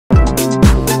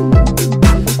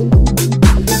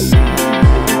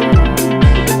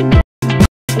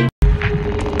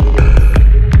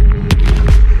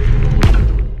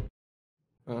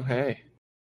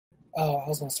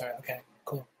gonna start. Okay,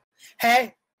 cool.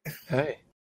 Hey, Hey,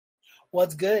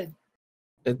 what's good?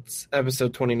 it's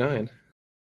episode 29.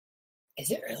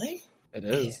 Is it really? It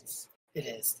is. It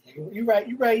is. You're right.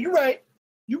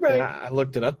 Yeah, I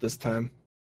looked it up this time.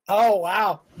 Oh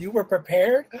wow, you were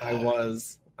prepared. I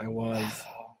was.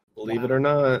 Wow. Believe it or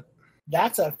not.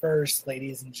 That's a first,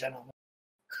 ladies and gentlemen.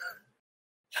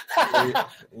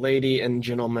 Lady and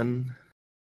gentlemen.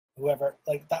 Whoever,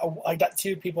 like that, I got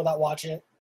two people that watch it.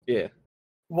 Yeah.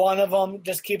 One of them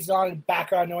just keeps on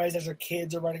background noise as her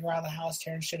kids are running around the house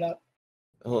tearing shit up.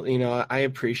 Well, I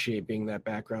appreciate being that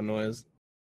background noise.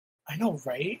 I know,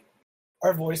 right?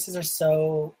 Our voices are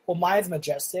so... Well, mine's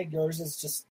majestic. Yours is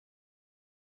just...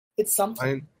 It's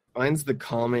something. Mine's the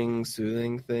calming,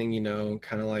 soothing thing,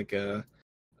 kind of like a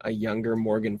younger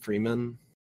Morgan Freeman.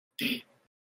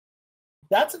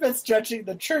 That's a bit stretching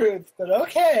the truth, but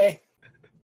okay.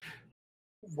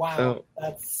 Wow, So,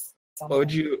 that's something.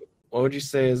 What would you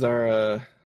say is our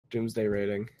doomsday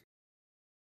rating?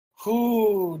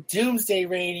 Ooh, doomsday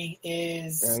rating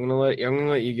is... I'm gonna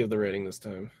let you give the rating this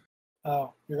time.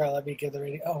 Oh, you're gonna let me give the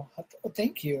rating. Oh,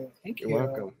 thank you.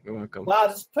 You're welcome. Wow,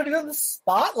 just putting on the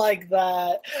spot like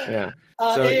that. Yeah.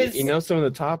 So you know some of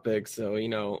the topics, so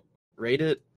rate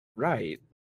it right.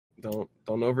 Don't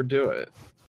overdo it.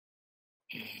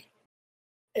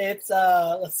 It's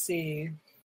let's see.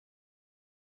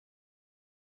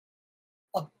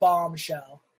 A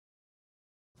bombshell.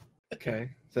 Okay.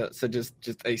 So just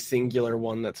a singular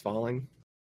one that's falling?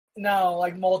 No,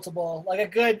 like multiple. Like a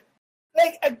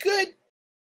good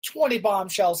 20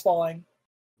 bombshells falling.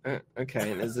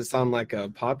 Okay. And is this on like a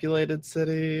populated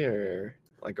city or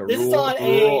like a This is rural, on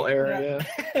rural area?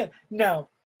 No.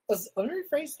 Let me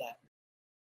rephrase that.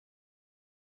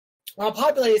 On a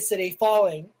populated city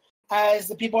falling as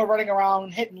the people are running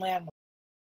around hitting landmines.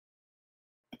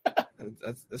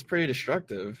 That's pretty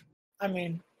destructive. I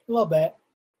mean, a little bit.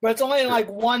 But it's only like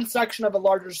one section of a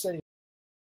larger city.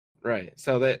 Right.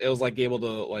 So that it was like able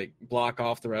to like block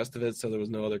off the rest of it so there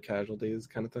was no other casualties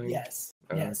kind of thing? Yes.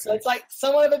 Oh, yes. okay. So it's like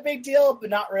somewhat of a big deal,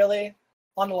 but not really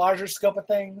on the larger scope of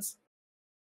things.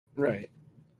 Right.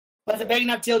 But it's a big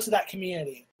enough deal to that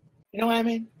community. You know what I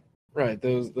mean? Right.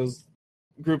 Those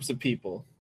groups of people.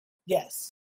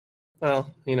 Yes.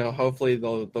 Well, hopefully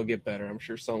they'll get better. I'm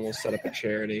sure someone will set up a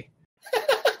charity.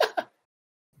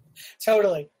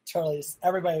 Totally.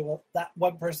 Everybody will. That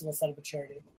one person will set up a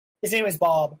charity. His name is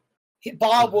Bob.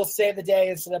 Bob will save the day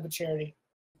and set up a charity.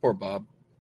 Poor Bob.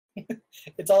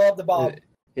 It's all up to Bob.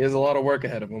 He has a lot of work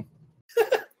ahead of him.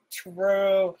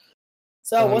 True.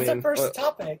 So, what's the first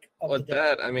topic of the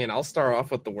day? I'll start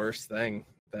off with the worst thing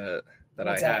that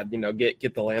What's I had. Get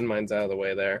the landmines out of the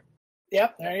way there.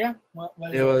 Yep, there you go.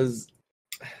 What it was.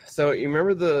 So you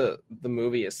remember the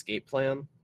movie Escape Plan?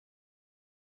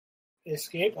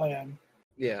 Escape Plan.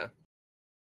 Yeah.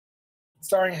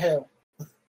 Starring who?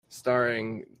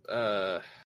 Starring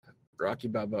Rocky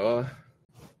Balboa.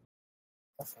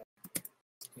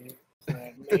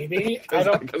 Maybe because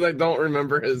I don't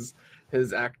remember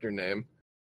his actor name.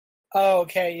 Oh,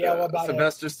 okay. Yeah. What about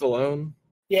Sylvester Stallone?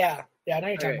 Yeah. I know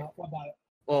you're talking about. What about it?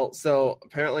 Well, so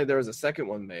apparently there was a second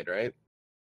one made, right?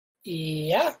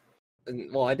 Yeah.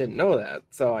 And, well, I didn't know that,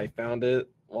 so I found it,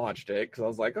 watched it, because I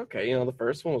was like, okay, the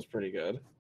first one was pretty good.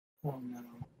 Oh no.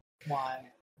 Why?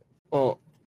 Well,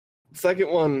 the second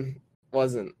one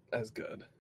wasn't as good.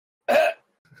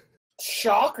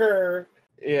 Shocker.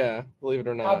 Yeah, believe it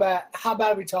or not. How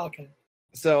bad are we talking?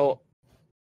 So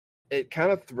it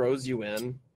kind of throws you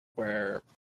in where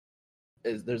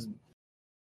there's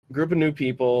a group of new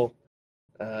people.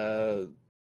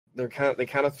 They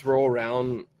kind of throw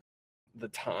around the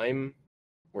time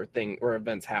where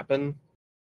events happen.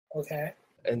 Okay.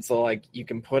 And so like you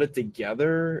can put it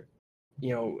together,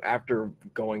 after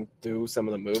going through some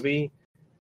of the movie.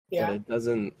 Yeah. But it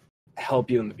doesn't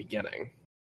help you in the beginning.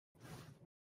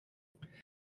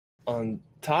 On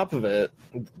top of it,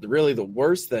 really the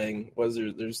worst thing was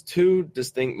there's two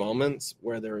distinct moments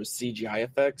where there was CGI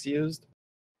effects used.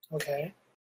 Okay.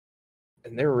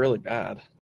 And they were really bad.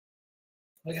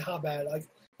 Like how bad? Like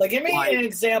give me an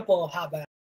example of how bad.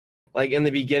 Like in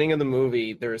the beginning of the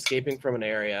movie, they're escaping from an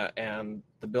area and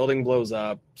the building blows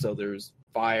up, so there's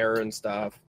fire and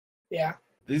stuff. Yeah.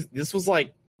 This was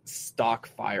like stock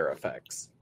fire effects.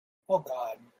 Oh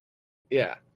god.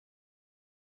 Yeah.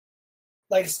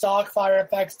 Like stock fire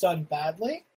effects done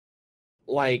badly?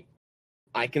 Like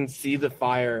I can see the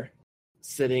fire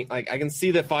sitting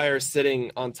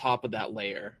on top of that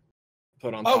layer.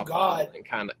 Put on top of the building,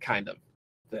 kind of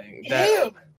thing.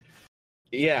 Ew.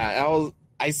 Yeah,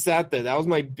 I sat there. That was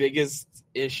my biggest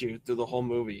issue through the whole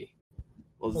movie.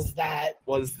 was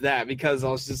that. Because I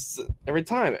was just every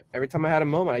time I had a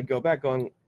moment, I'd go back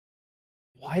going,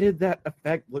 why did that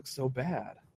effect look so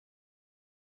bad?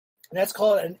 That's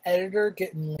called an editor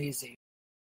getting lazy.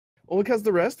 Well, because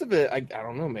the rest of it, I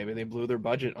don't know, maybe they blew their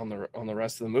budget on the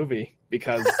rest of the movie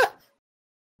because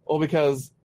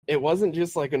because it wasn't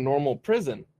just like a normal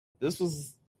prison. This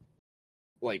was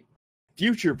like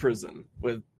future prison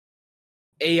with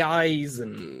AIs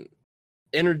and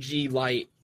energy light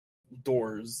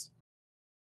doors.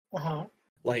 Uh-huh.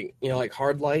 Like, like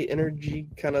hard light energy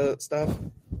kind of stuff.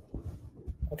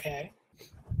 Okay.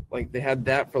 Like they had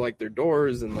that for like their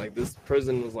doors, and like this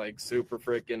prison was like super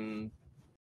freaking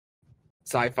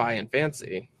sci-fi and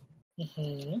fancy.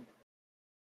 Mm-hmm.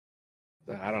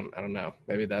 I don't know.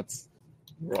 Maybe that's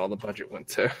where all the budget went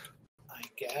to. I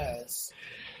guess.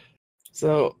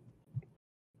 So,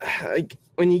 like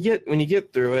when you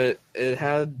get through it, it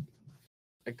had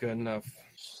a good enough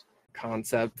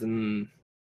concept and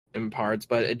in parts,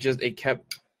 but it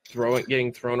kept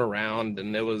getting thrown around,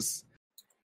 and it was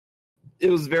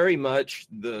very much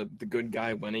the good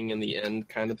guy winning in the end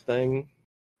kind of thing.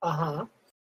 Uh-huh.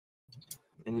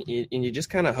 And you just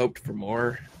kind of hoped for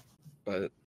more,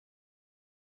 but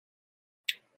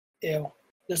Ew.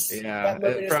 yeah,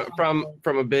 from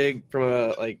a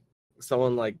like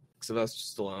someone like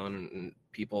Sylvester Stallone and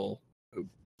people who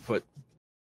put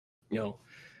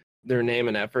their name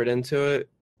and effort into it,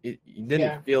 you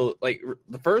didn't feel like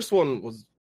the first one was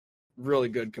really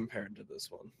good compared to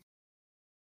this one.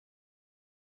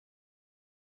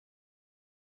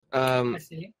 I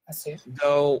see.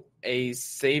 Though a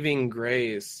saving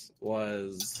grace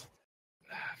was,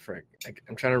 frick,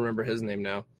 I'm trying to remember his name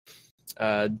now.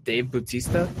 Dave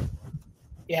Bautista.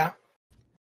 Yeah.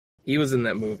 He was in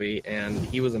that movie, and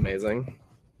he was amazing.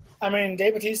 I mean,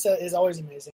 Dave Bautista is always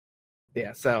amazing.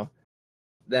 Yeah, so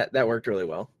that worked really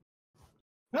well.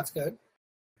 That's good.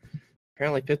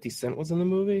 Apparently, 50 Cent was in the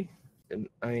movie, and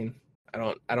I mean, I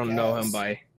don't know him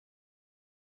by.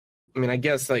 I mean, I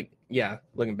guess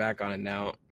looking back on it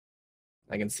now,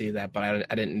 I can see that, but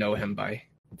I didn't know him by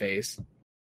face.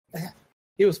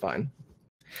 He was fine.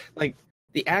 Like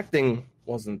the acting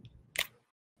wasn't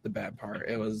the bad part.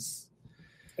 It was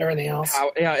everything else.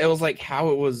 It was like how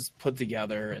it was put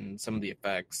together and some of the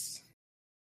effects.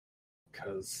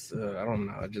 Because I don't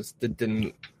know, it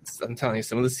didn't. I'm telling you,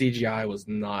 some of the CGI was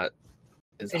not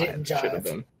as high as it should have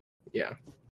been. Yeah.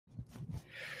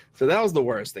 So that was the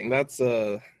worst thing. That's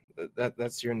your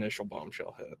initial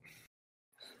bombshell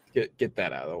hit. Get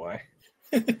that out of the way.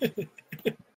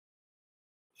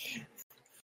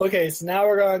 Okay, so now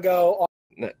we're gonna go.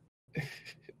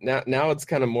 Now it's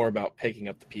kind of more about picking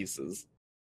up the pieces.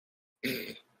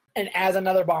 And as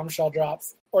another bombshell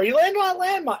drops, or you land on a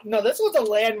landmine. No, this was a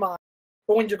landmine.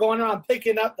 But when you're going around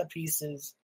picking up the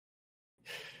pieces.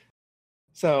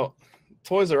 So,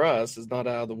 Toys R Us is not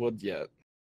out of the woods yet.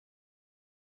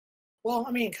 Well,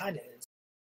 I mean, kind of is.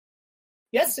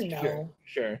 Yes and no.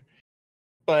 Sure.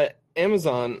 But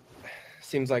Amazon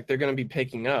seems like they're going to be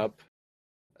picking up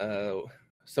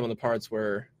some of the parts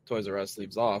where Toys R Us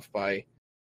leaves off by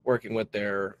working with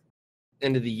their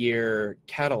end of the year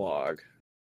catalog.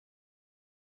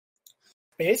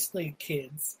 Basically,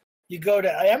 kids, you go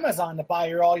to Amazon to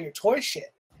buy all your toy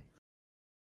shit.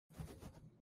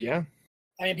 Yeah.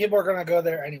 I mean, people are going to go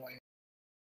there anyway.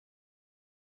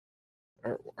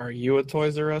 Are you a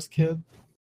Toys R Us kid?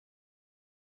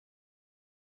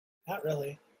 Not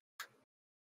really.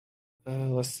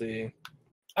 Let's see.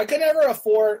 My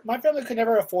family could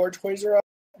never afford Toys R Us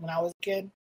when I was a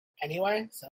kid anyway,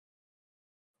 so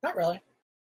not really.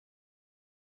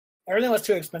 Everything was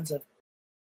too expensive.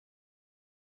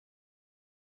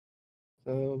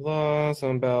 So,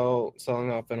 something about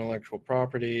selling off intellectual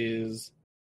properties.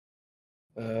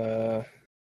 Yeah,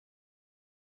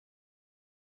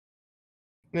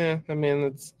 I mean,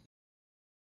 it's,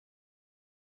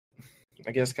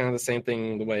 I guess, kind of the same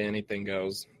thing the way anything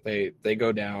goes. They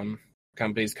go down.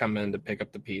 Companies come in to pick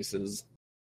up the pieces.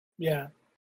 Yeah.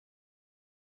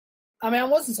 I mean, I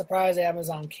wasn't surprised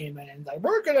Amazon came in and like,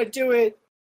 we're going to do it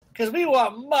because we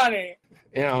want money.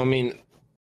 Yeah, I mean,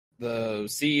 the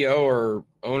CEO or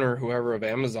owner, whoever of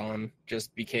Amazon,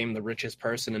 just became the richest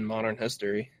person in modern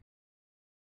history.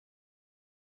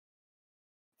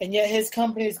 And yet his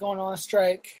company's going on a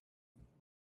strike.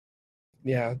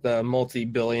 Yeah, the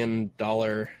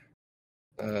multi-billion-dollar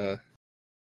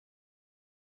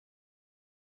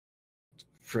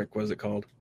frick, what is it called?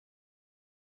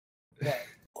 What?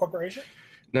 Corporation?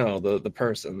 No, the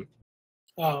person.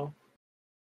 Oh.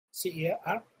 CEO?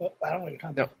 I don't know what you're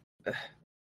talking about.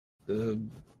 The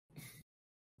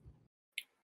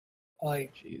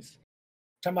Like, jeez.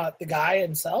 Talking about the guy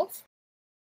himself?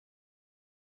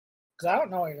 Because I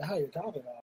don't know what the hell you're talking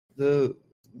about.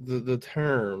 The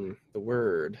term, the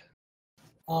word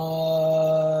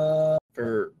for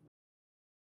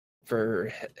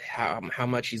how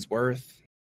much he's worth.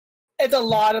 It's a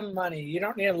lot of money. You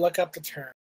don't need to look up the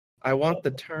term. I want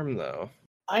the term though.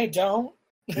 I don't.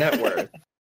 Net worth.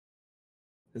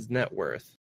 His net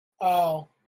worth. Oh,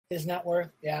 his net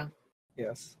worth. Yeah.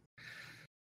 Yes.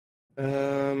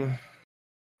 And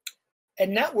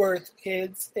net worth,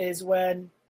 kids, is when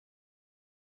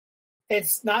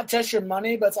it's not just your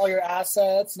money, but it's all your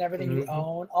assets and everything you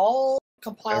own, all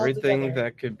compiled everything together.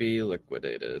 that could be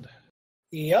liquidated.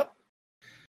 Yep.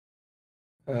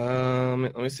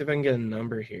 Let me see if I can get a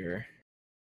number here.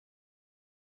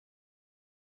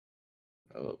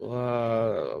 Blah,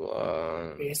 blah,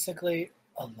 blah. Basically,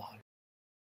 a lot.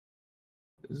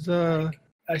 There's a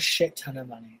shit ton of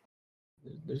money.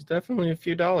 There's definitely a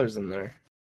few dollars in there.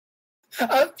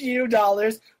 A few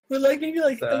dollars, but maybe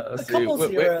a couple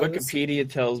zeros. Wikipedia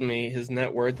tells me his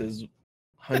net worth is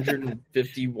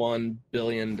 $151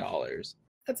 billion.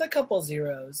 That's a couple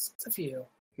zeros. It's a few.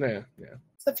 Yeah.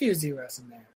 It's a few zeros in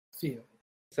there. A few.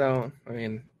 So, I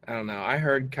mean, I don't know. I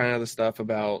heard kind of the stuff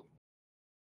about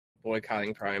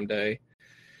boycotting Prime Day.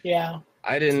 Yeah.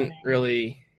 I didn't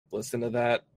really listen to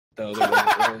that, though there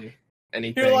wasn't really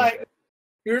anything.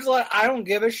 You're just like, I don't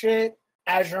give a shit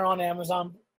as you're on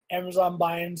Amazon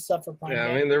buying stuff for Prime Day.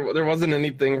 I mean, there wasn't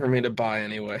anything for me to buy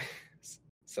anyway.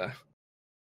 So.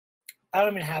 I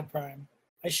don't even have Prime.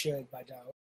 I should, by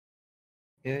doubt.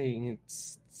 Yeah,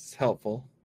 it's helpful.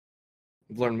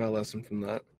 I've learned my lesson from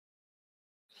that.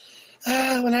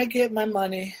 When I get my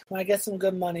money, when I get some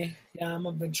good money, yeah, I'm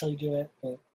gonna eventually do it.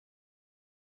 But...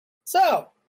 So,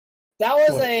 that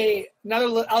was an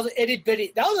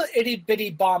itty bitty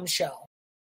bombshell.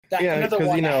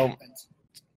 Because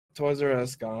Toys R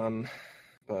Us gone,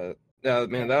 but yeah,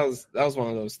 man, that was one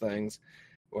of those things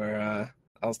where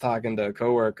I was talking to a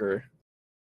coworker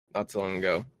not too long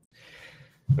ago.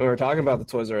 And we were talking about the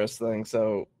Toys R Us thing,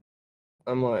 so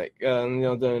I'm like,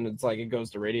 then it's like it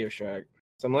goes to Radio Shack.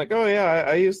 So I'm like, oh yeah,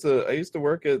 I used to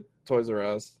work at Toys R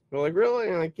Us. They're like, really?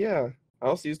 And I'm like, yeah, I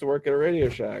also used to work at a Radio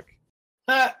Shack.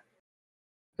 They're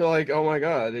like, oh my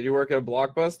god, did you work at a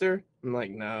Blockbuster? I'm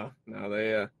like, no,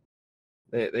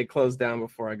 they closed down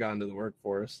before I got into the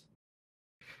workforce.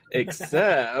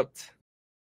 Except,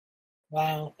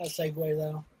 wow, that segue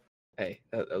though. Hey,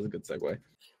 that was a good segue.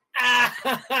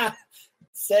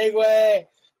 Segue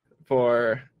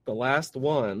for the last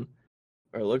one,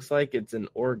 or it looks like it's in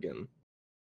Oregon.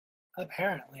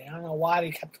 Apparently, I don't know why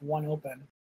they kept one open.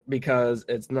 Because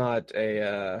it's not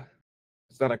a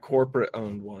corporate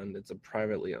owned one; it's a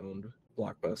privately owned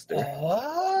Blockbuster.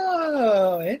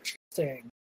 Oh, interesting.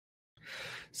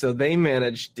 So they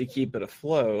managed to keep it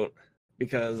afloat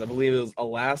because I believe it was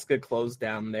Alaska closed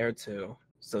down there too.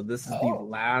 So this is the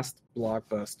last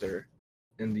Blockbuster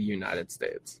in the United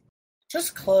States.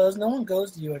 Just closed. No one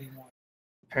goes to you anymore.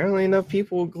 Apparently enough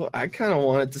people. I kind of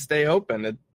want it to stay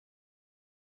open.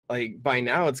 By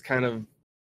now it's kind of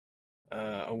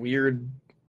a weird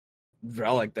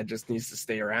relic that just needs to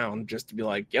stay around just to be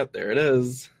like, yep, there it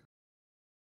is.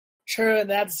 True,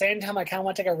 and at the same time, I kind of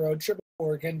want to take a road trip to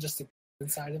Oregon just to go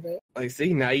inside of it.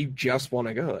 See, now you just want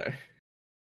to go there.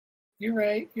 You're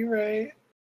right.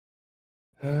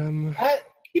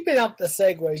 Keeping up the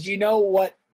segues, you know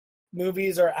what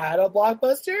movies are at a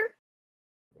Blockbuster?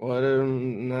 What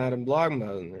not a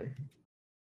Blockbuster?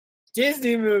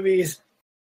 Disney movies.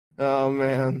 Oh,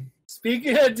 man.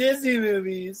 Speaking of Disney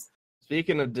movies.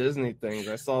 Speaking of Disney things,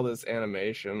 I saw this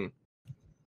animation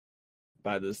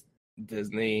by this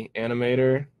Disney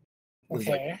animator.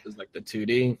 It was like the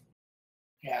 2D.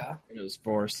 Yeah. It was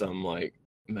for some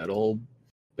metal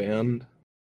band.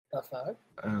 The fuck?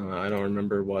 I don't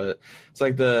remember what. It's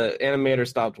like the animator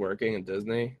stopped working at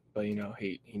Disney, but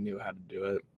he knew how to do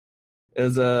it. It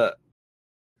was I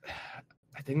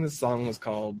think the song was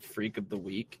called Freak of the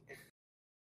Week.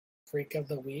 Freak of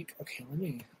the Week? Okay,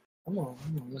 I'm gonna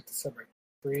look this up.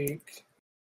 Freak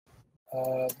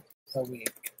of the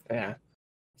Week. Yeah.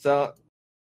 So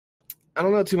I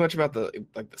don't know too much about the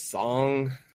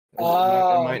song. It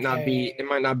might not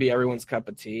be everyone's cup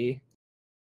of tea.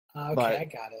 Okay, but I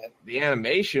got it. The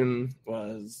animation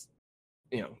was,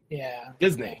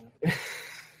 Disney.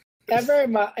 Yeah, very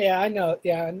much. Yeah, I know.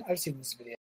 Yeah, I've seen this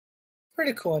video.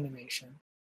 Pretty cool animation.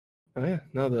 Oh yeah,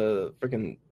 no, the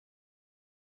freaking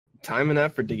time and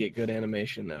effort to get good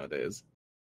animation nowadays.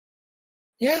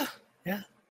 Yeah.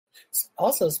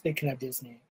 Also, speaking of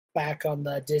Disney, back on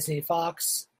the Disney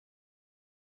Fox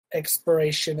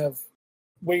expiration of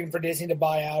waiting for Disney to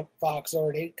buy out Fox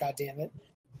already. God damn it.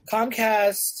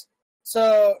 Comcast.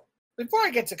 So before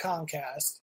I get to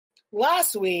Comcast,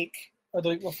 last week or the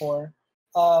week before,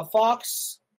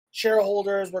 Fox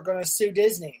shareholders were going to sue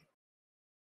Disney.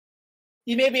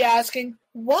 You may be asking,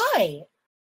 why?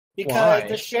 Because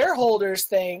the shareholders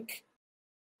think,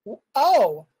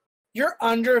 oh, you're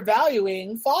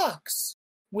undervaluing Fox.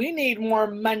 We need more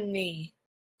money.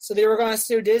 So they were going to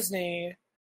sue Disney.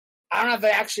 I don't know if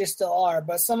they actually still are,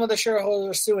 but some of the shareholders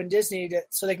are suing Disney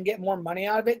so they can get more money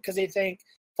out of it because they think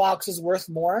Fox is worth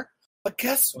more. But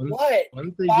guess what?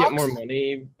 Wouldn't they get more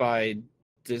money by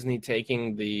Disney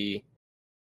taking the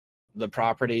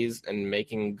properties and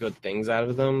making good things out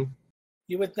of them?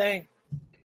 You would think.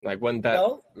 Like, wouldn't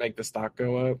that make the stock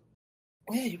go up?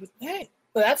 Yeah, you would think.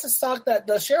 But that's a stock that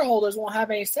the shareholders won't have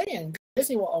any say in.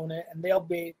 Disney will own it, and they'll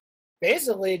be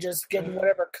basically just getting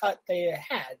whatever cut they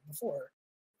had before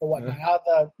or whatnot. How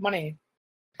the money,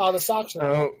 how the stocks are.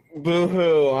 Oh,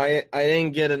 boo-hoo. I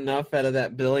didn't get enough out of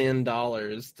that $1 billion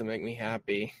to make me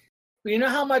happy. You know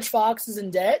how much Fox is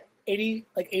in debt? 80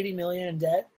 million in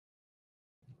debt.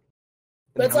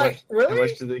 But it's like, really? How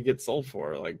much did they get sold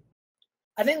for? Like,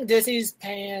 I think Disney's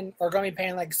paying or going to be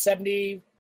paying like 70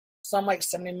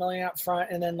 million up front,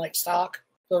 and then like stock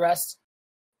for the rest.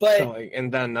 But so, like,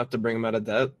 isn't that enough to bring them out of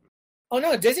debt? Oh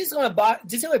no, Disney would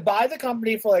buy the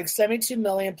company for like 72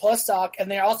 million plus stock,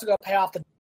 and they're also going to pay off the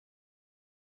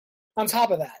on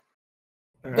top of that.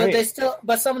 All but right.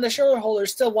 but some of the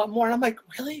shareholders still want more, and I'm like,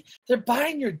 really? They're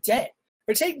buying your debt.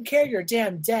 They're taking care of your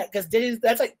damn debt because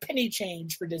that's like penny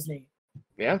change for Disney.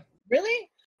 Yeah. Really?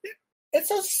 It's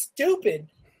so stupid.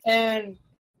 And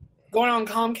going on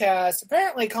Comcast,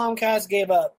 apparently Comcast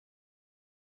gave up.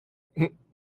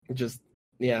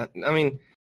 Yeah. I mean,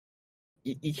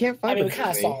 you can't fight. We kind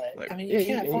of saw it. Like, you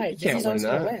can't fight. Disney's always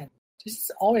going to win.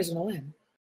 Disney's always going to win.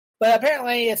 But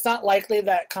apparently, it's not likely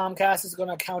that Comcast is going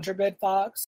to counterbid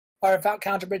Fox or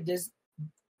counterbid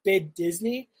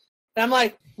Disney. And I'm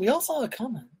like, we all saw it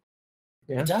coming.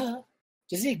 Yeah. Duh.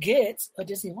 Disney gets what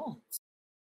Disney wants.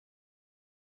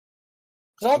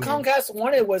 Because all Comcast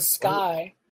wanted was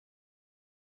Sky.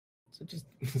 So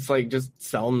it's like just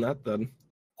selling that then.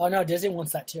 Oh no, Disney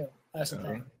wants that too. That's the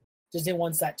thing. Disney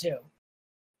wants that too.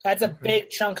 That's a big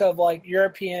chunk of like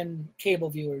European cable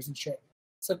viewers and shit.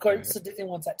 So of course, so Disney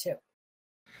wants that too.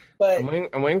 But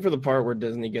I'm waiting for the part where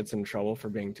Disney gets in trouble for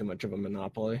being too much of a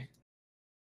monopoly.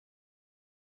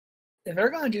 If they're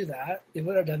going to do that, they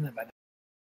would have done that by now.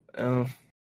 Oh,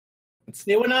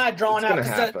 they would not have drawn out. It's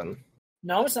going to happen.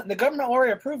 No, it's not. The government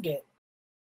already approved it.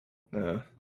 Weird.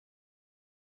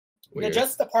 The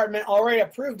Justice Department already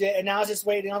approved it, and now it's just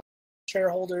waiting on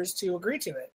shareholders to agree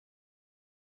to it.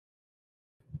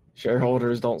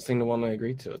 Shareholders don't seem to want to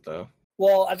agree to it, though.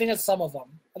 Well, I think it's some of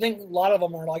them. I think a lot of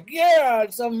them are like, yeah,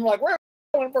 and some of them are like, we're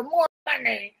going for more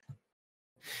money.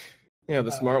 Yeah,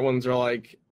 the smart ones are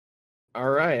like, all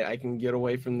right, I can get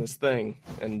away from this thing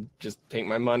and just take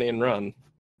my money and run.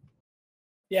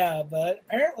 Yeah, but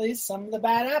apparently some of the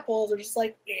bad apples are just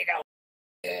like, give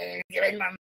me my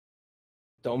money.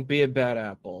 Don't be a bad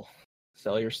apple.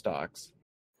 Sell your stocks.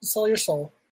 Sell your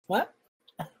soul. What?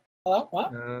 Hello?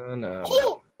 What? No.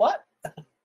 Oh, what?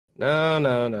 No.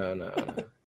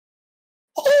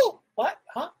 Oh, what?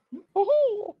 Huh?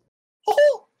 Oh,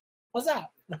 what's that?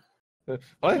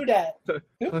 What? Who that?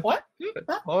 Who? What?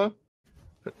 Huh?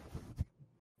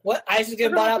 What? I should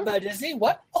get bought out by Disney?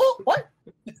 What? Oh, what?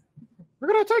 We're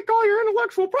gonna take all your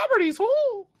intellectual properties.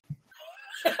 Oh.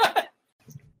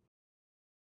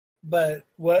 But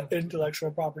what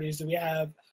intellectual properties do we have?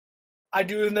 I'm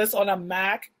doing this on a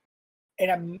Mac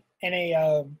and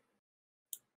a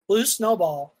Blue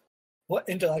Snowball. What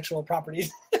intellectual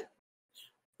properties? You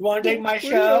want to take my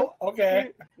show?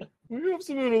 Okay. We have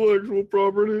some intellectual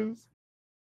properties.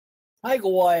 Like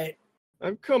what?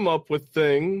 I've come up with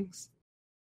things.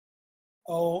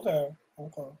 Oh,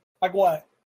 okay. Like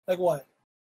what?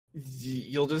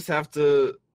 You'll just have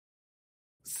to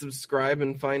subscribe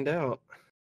and find out.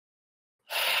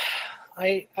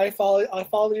 I follow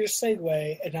your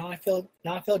segue, and now I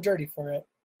feel dirty for it.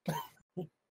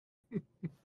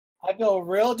 I feel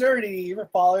real dirty for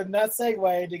following that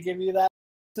segue to give you that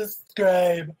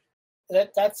subscribe.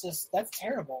 That's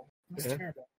terrible. That's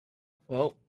terrible.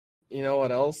 Well, you know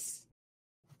what else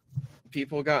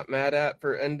people got mad at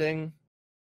for ending?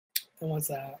 And what's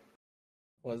that?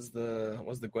 Was the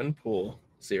Gwenpool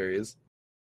series.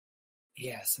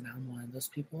 Yes, and I'm one of those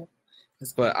people.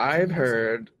 But I've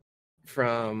heard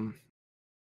from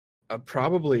a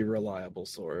probably reliable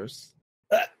source.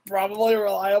 Probably a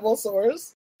reliable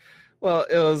source? Well,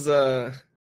 it was an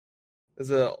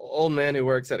old man who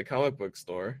works at a comic book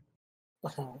store.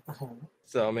 Uh-huh.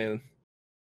 So, I mean,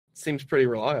 seems pretty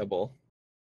reliable.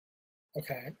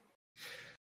 Okay.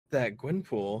 That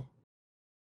Gwenpool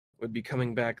would be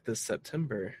coming back this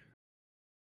September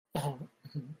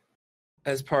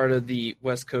as part of the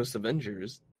West Coast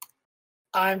Avengers.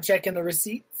 I'm checking the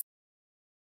receipts.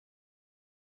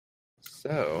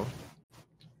 So,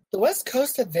 The West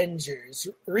Coast Avengers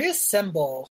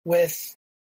reassemble with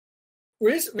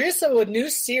a new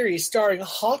series starring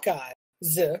Hawkeye.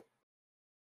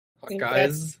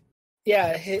 Hawkeyes.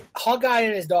 Hawkeye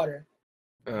and his daughter.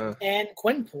 And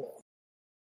Gwenpool.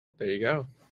 There you go.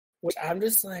 Which I'm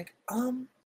just like,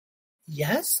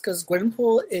 yes, because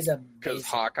Gwenpool is amazing. Because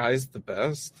Hawkeye's the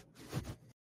best.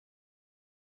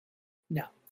 No.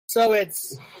 So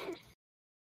it's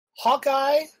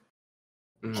Hawkeye,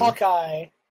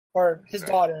 or his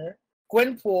daughter,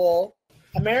 Gwenpool,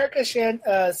 America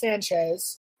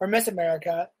Sanchez, or Miss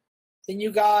America. Then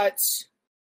you got,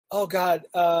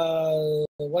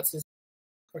 what's his?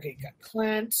 Okay, you got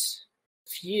Clint,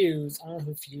 Fuse. I don't know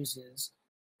who Fuse is.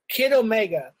 Kid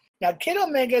Omega. Now, Kid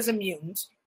Omega is a mutant,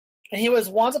 and he was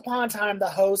once upon a time the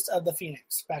host of the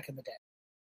Phoenix back in the day.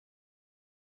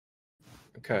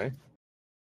 Okay.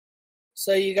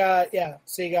 So you got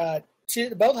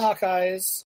both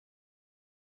Hawkeyes,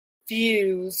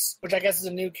 Fuse, which I guess is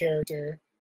a new character,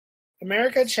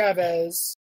 America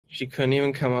Chavez. She couldn't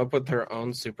even come up with her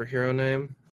own superhero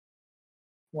name.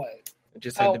 What? It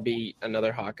just had to be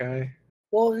another Hawkeye.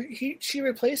 Well, she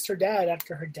replaced her dad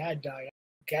after her dad died.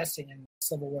 I'm guessing in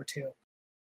Civil War II.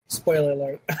 Spoiler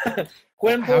alert.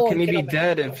 How can he be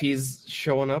dead if he's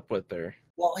showing up with her?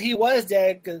 Well, he was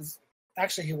dead because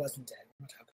actually he wasn't dead.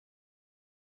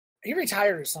 He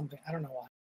retired or something. I don't know why.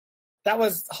 That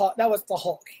was the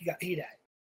Hulk. He died.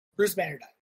 Bruce Banner died,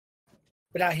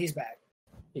 but now he's back.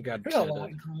 He got There's a lot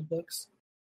in comic books.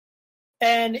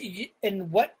 And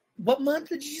what month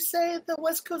did you say the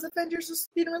West Coast Avengers was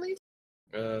being released?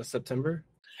 September.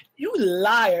 You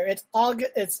liar! It's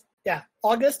August.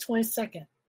 August 22nd.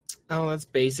 Oh, that's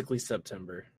basically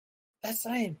September. That's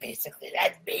not even basically.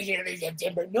 That's basically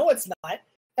September. No, it's not.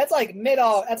 That's like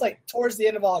mid-August. That's like towards the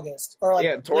end of August, or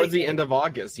like towards the end of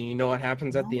August. You know what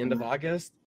happens at the end of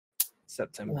August?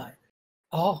 September. What?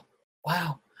 Oh,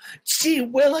 wow! Gee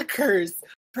willikers,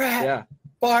 Brad. Yeah.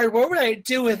 Bard, what would I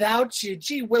do without you?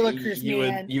 Gee willikers,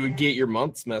 man. You would get your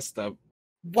months messed up.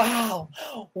 Wow!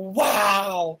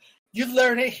 You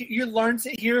learned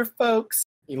it here, folks.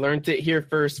 You learned it here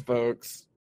first, folks.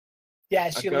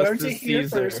 Yes, you learned it here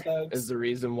first, folks. Is the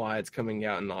reason why it's coming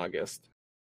out in August.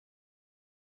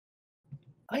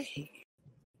 I hate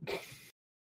you.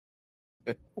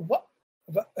 What?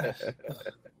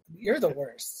 You're the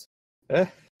worst.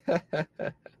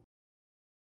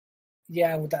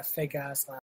 Yeah, with that fake ass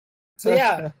laugh. So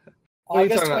yeah, what are you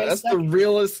August talking about? That's the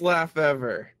realest laugh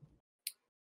ever.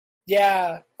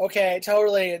 Yeah. Okay.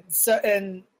 Totally. So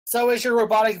is your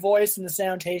robotic voice and the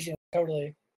sanitation.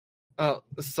 Totally. Oh,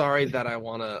 sorry that I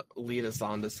want to lead us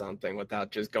on to something without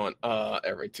just going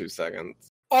every 2 seconds.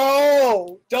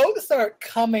 Oh, don't start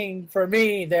coming for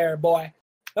me there, boy.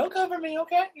 Don't come for me,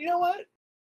 okay? You know what?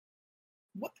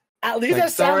 At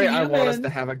least sorry, I want us to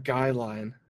have a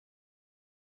guideline.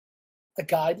 A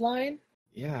guideline?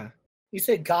 Yeah. You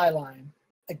said guideline.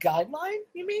 A guideline,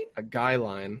 you mean? A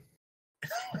guideline.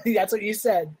 That's what you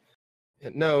said.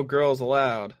 No girls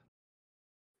allowed.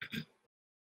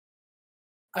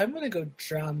 I'm going to go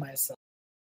drown myself.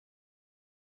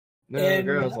 No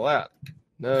girls allowed.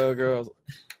 No girls.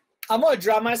 I'm going to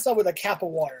drown myself with a cap of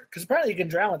water. Because apparently you can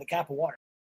drown with a cap of water.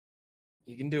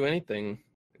 You can do anything.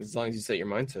 As long as you set your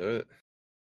mind to it.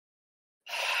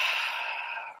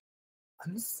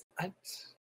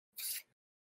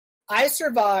 I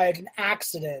survived an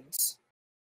accident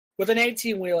with an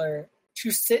 18-wheeler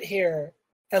to sit here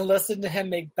and listen to him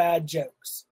make bad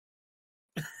jokes.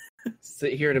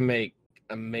 Sit here to make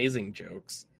amazing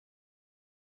jokes.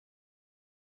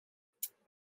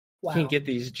 Wow. Can't get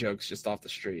these jokes just off the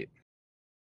street.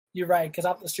 You're right, because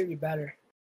off the street would be better.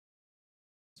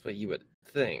 That's what you would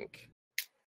think.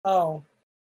 Oh.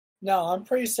 No, I'm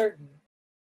pretty certain.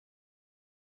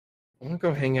 I want to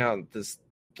go hang out at this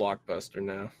Blockbuster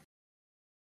now.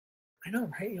 I know,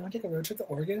 right? You want to take a road trip to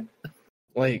Oregon?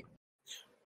 Like,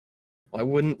 why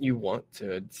wouldn't you want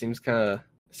to? It seems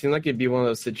like it'd be one of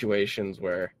those situations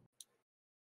where,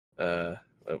 what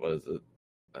is it?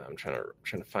 I'm trying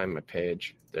to find my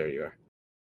page. There you are.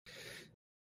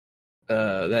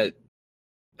 That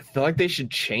I feel like they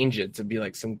should change it to be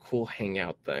like some cool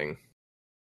hangout thing.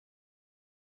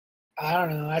 I don't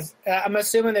know. I'm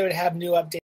assuming they would have new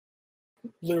updates,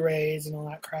 Blu-rays, and all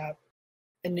that crap,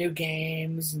 and new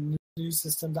games and new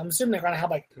systems. I'm assuming they're gonna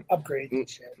have like upgrades and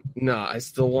shit. No, I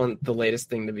still want the latest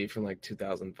thing to be from like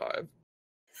 2005.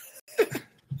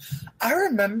 I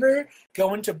remember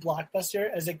going to Blockbuster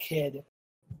as a kid,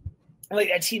 like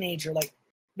a teenager, like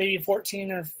maybe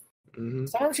 14 or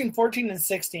somewhere between 14 and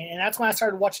 16, and that's when I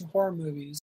started watching horror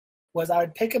movies. Was I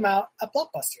would pick them out at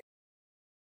Blockbuster.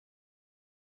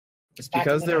 It's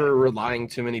because they were relying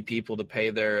too many people to pay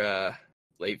their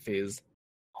late fees.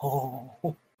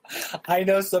 Oh, I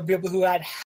know some people who had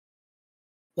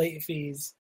late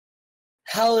fees.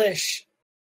 Hellish.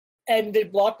 And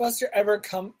did Blockbuster ever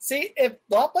come? See, if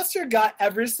Blockbuster got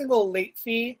every single late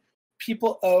fee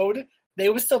people owed, they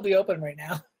would still be open right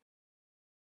now.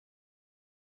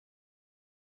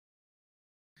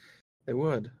 They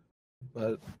would,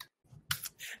 but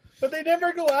they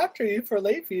never go after you for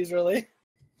late fees, really.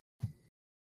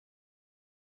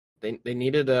 They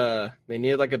needed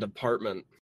like a department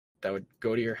that would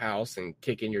go to your house and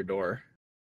kick in your door.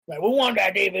 Like, we want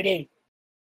that DVD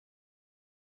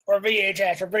or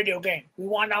VHS or video game. We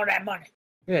want all that money.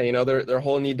 Yeah, you know, they're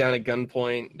holding you down at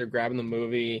gunpoint. They're grabbing the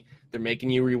movie. They're making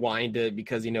you rewind it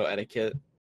because you know etiquette.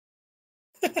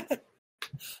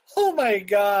 Oh my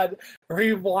God!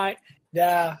 Rewind.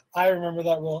 Yeah, I remember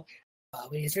that rule.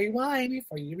 Always rewind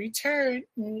before you return.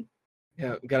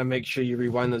 Yeah, gotta make sure you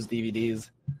rewind those DVDs.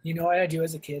 You know what I'd do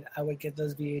as a kid? I would get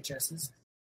those VHSs,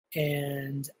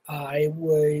 and I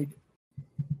would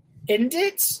end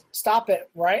it, stop it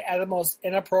right at the most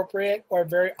inappropriate or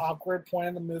very awkward point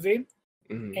in the movie,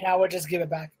 and I would just give it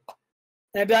back.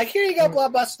 And I'd be like, "Here you go,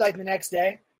 Blockbuster!" Like the next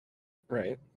day,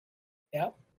 right?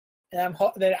 Yep. And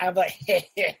then I'm like,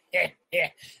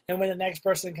 and when the next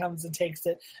person comes and takes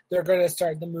it, they're going to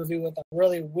start the movie with a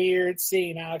really weird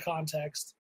scene out of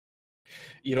context.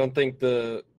 You don't think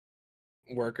the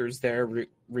workers there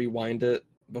rewind it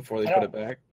before they put it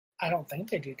back? I don't think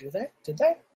they do they? Did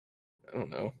they? I don't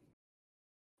know.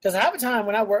 Because half the time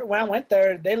when I went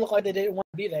there, they looked like they didn't want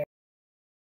to be there.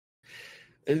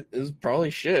 It was probably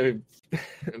shit.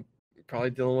 Probably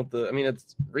dealing with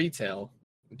it's retail.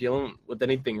 Dealing with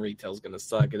anything retail is going to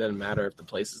suck. It doesn't matter if the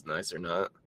place is nice or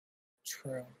not.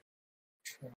 True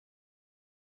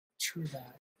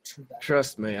that.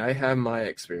 Trust me, I have my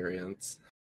experience.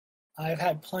 I've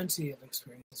had plenty of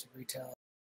experience with retail.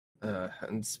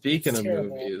 And speaking of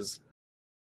movies,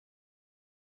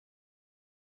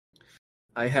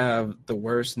 I have the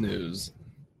worst news.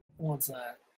 What's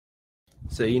that?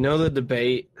 So you know the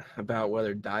debate about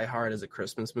whether Die Hard is a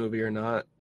Christmas movie or not?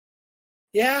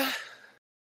 Yeah.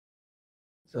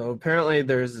 So apparently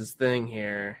there's this thing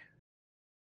here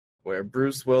where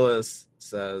Bruce Willis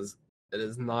says it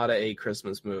is not a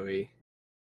Christmas movie.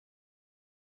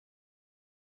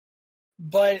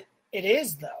 But it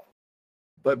is, though.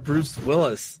 But Bruce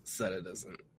Willis said it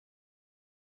isn't.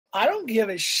 I don't give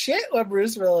a shit what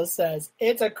Bruce Willis says.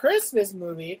 It's a Christmas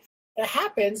movie. It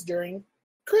happens during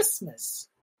Christmas.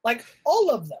 Like,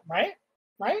 all of them, right?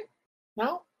 Right?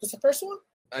 No? Just the first one?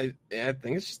 I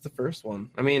think it's just the first one.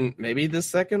 I mean, maybe the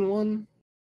second one?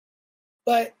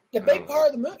 But the big part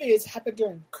of the movie is happened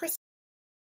during Christmas.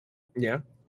 Yeah.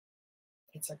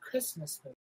 It's a Christmas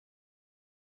movie.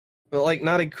 But, like,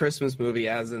 not a Christmas movie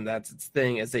as in that's its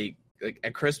thing. It's a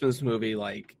Christmas movie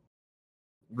like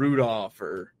Rudolph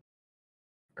or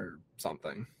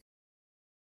something.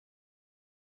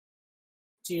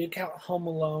 Do you count Home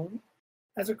Alone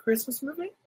as a Christmas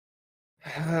movie?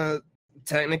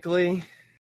 Technically,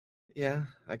 yeah,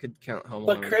 I could count Home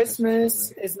Alone. But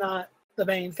Christmas is not the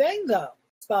main thing, though.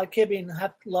 It's about a kid being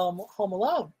home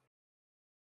alone.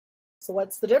 So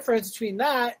what's the difference between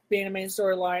that being a main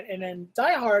storyline and then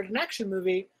Die Hard, an action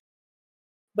movie,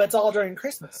 but it's all during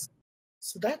Christmas?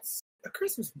 So that's a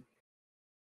Christmas movie.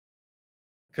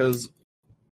 Because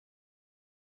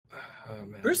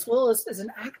Bruce Willis is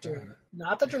an actor,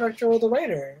 not the director or the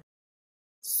writer.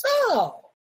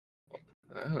 So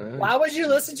why would you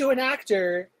listen to an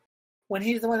actor when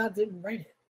he's the one that didn't write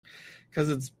it?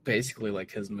 Because it's basically like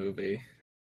his movie.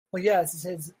 Well, yes,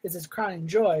 it's his crowning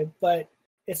joy, but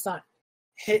it's not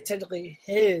technically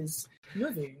his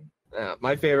movie.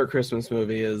 My favorite Christmas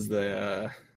movie is the.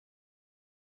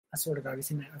 I swear to God, you've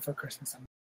seen that before Christmas.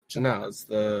 No, it's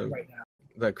the right now.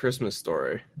 The Christmas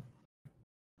Story.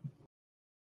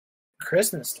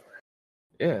 Christmas Story.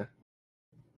 Yeah.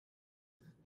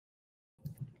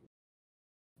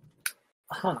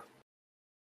 Huh.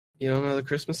 You don't know the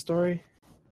Christmas Story?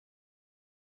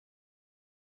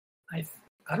 I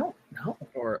don't know.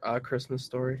 Or A Christmas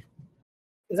Story?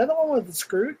 Is that the one with the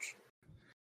Scrooge?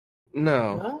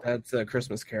 No? That's A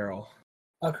Christmas Carol.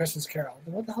 Oh, Christmas Carol.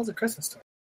 What the hell's a Christmas Story?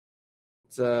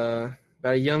 It's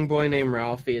About a young boy named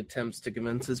Ralphie attempts to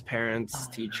convince his parents,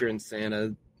 teacher, and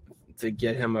Santa to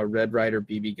get him a Red Ryder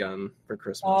BB gun for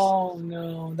Christmas. Oh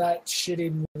no, that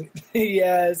shitty movie.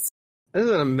 Yes. This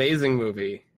is an amazing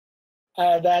movie.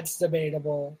 That's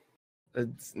debatable.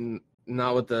 It's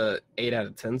not with the 8 out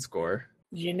of 10 score.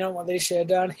 You know what they should have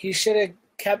done? He should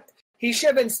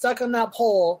have been stuck on that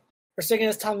pole or sticking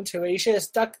his tongue to it. He should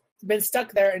have been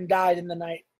stuck there and died in the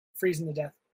night, freezing to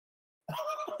death.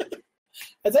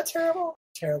 Is that terrible?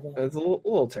 Terrible. It's a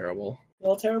little terrible. A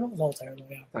little terrible? A little terrible,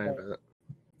 yeah. Tiny bit.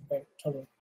 Right, totally.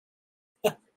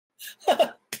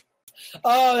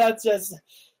 Oh, that's just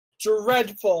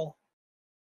dreadful.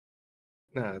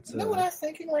 No, it's you know what I'm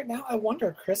thinking right now? I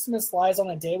wonder Christmas lies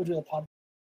on a day we do the podcast.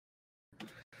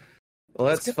 Well,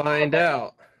 let's find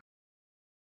out.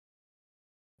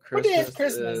 What day is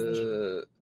Christmas?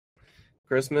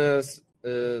 Christmas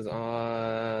is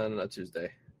on a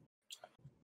Tuesday.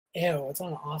 Ew, it's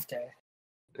on an off day.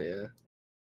 Yeah.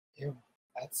 Ew,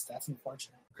 that's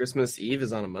unfortunate. Christmas Eve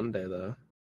is on a Monday, though.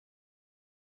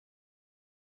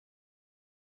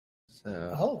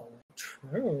 So. Oh,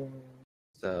 true.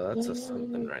 So that's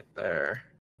something right there.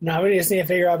 Now we just need to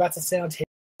figure out about to stay on tables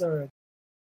or.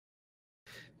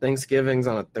 Thanksgiving's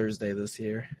on a Thursday this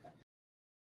year.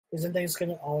 Isn't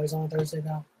Thanksgiving always on a Thursday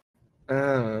now? I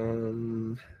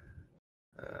don't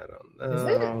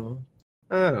know.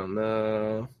 I don't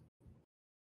know.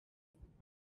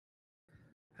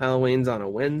 Halloween's on a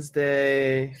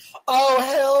Wednesday. Oh,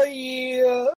 hell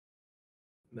yeah!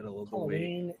 Middle of the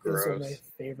Halloween week. is Gross. my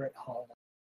favorite holiday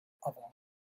of all.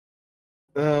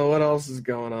 Oh, what else is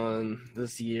going on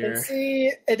this year? And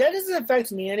see, that doesn't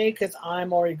affect me any because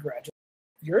I'm already graduated.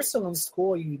 You're still in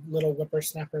school, you little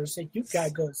whippersnappers. So you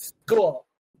gotta go to school.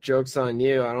 Joke's on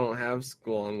you. I don't have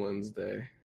school on Wednesday.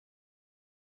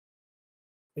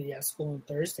 But yeah, school on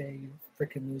Thursday, you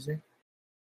freaking loser.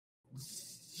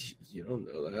 You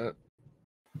don't know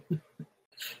that.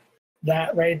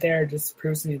 That right there just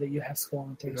proves to me that you have school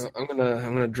on Thursday. No,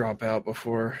 I'm gonna drop out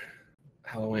before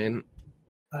Halloween.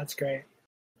 That's great.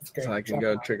 That's great. So I can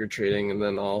go trick or treating and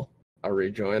then I'll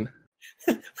rejoin.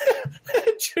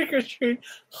 Trick or treat.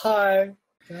 Hi.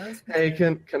 Hey,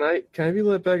 can I be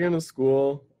let back into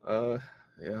school? Yeah,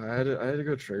 I had to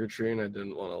go trick or treating. I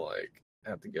didn't want to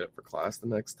have to get up for class the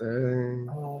next day.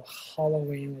 Oh,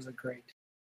 Halloween was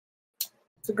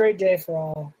it's a great day for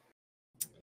all.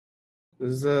 It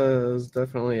was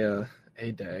definitely a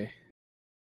day.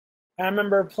 I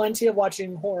remember plenty of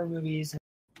watching horror movies,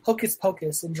 Hocus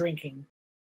Pocus, and drinking.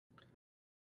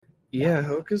 Yeah,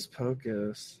 Hocus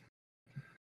Pocus.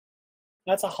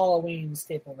 That's a Halloween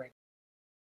staple right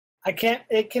now.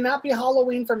 It cannot be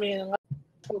Halloween for me unless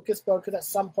Hocus Pocus at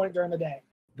some point during the day.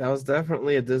 That was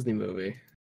definitely a Disney movie.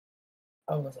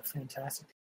 Oh, it was a fantastic.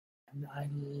 And I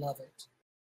love it.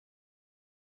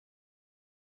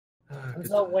 I'm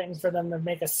still waiting for them to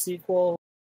make a sequel.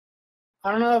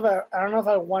 I don't know if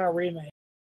I want a remake. If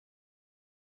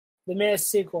they made a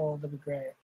sequel, that'd be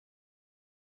great.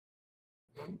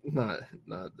 Not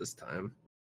this time.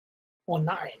 Well,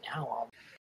 not right now.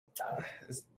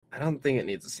 I don't think it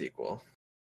needs a sequel.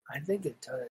 I think it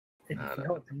does. If you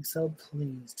don't think so,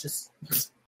 please just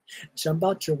jump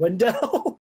out your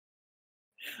window.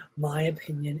 My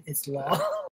opinion is law.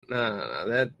 No,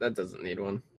 that doesn't need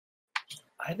one.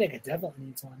 I think it definitely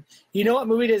needs one. You know what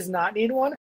movie does not need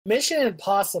one? Mission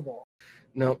Impossible.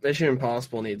 No, Mission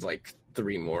Impossible needs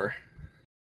 3 more.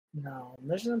 No,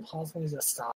 Mission Impossible needs to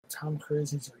stop. Tom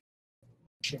Cruise is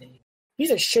shitty. He's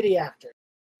a shitty actor.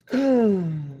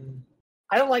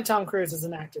 I don't like Tom Cruise as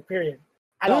an actor, period.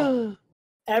 I don't.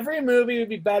 Every movie would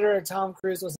be better if Tom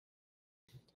Cruise was.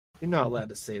 You're not allowed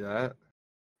to say that.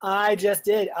 I just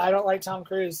did. I don't like Tom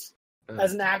Cruise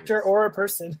as an actor or a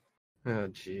person. Oh,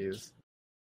 jeez.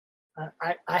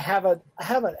 I have a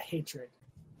hatred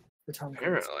for Tom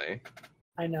Cruise. Apparently.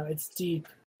 I know, it's deep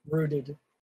rooted.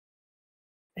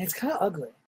 And it's kind of ugly.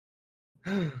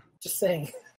 Just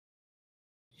saying.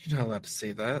 You're not allowed to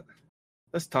say that.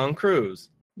 That's Tom Cruise.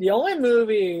 The only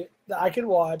movie that I could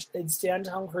watch and stand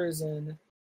Tom Cruise in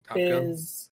Top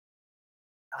is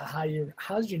how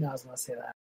did you know I was going to say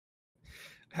that?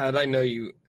 How did I know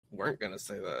you weren't going to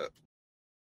say that?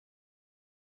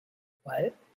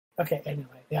 What? Okay,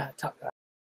 anyway, yeah, Top Gun.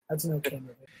 That's an okay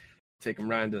movie. Take him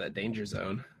right into that danger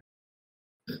zone.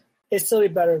 It'd still be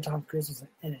better if Tom Cruise was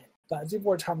in it. But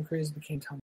before Tom Cruise became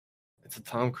Tom Cruise. It's a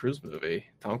Tom Cruise movie.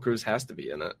 Tom Cruise has to be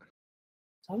in it.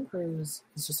 Tom Cruise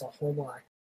is just a horrible actor.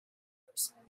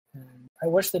 And I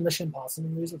wish the Mission Impossible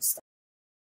movies would stop.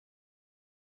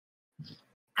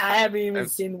 I haven't even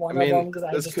seen one of them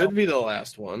because this could be the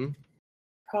last one.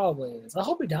 Probably is. I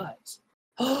hope he dies.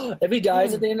 If he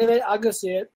dies at the end of it, I'll go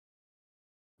see it.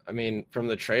 I mean, from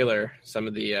the trailer, some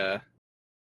of the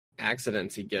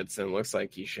accidents he gets in looks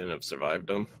like he shouldn't have survived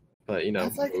them. But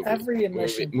That's like every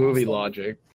movie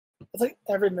logic. It's like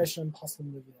every Mission Impossible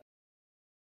movie.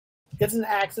 Gets an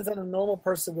accident a normal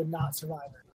person would not survive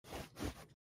it.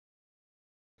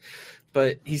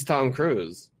 But he's Tom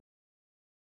Cruise.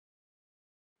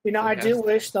 I do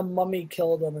wish the Mummy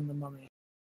killed him in the Mummy.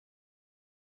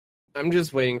 I'm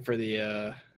just waiting for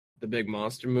the big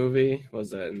monster movie.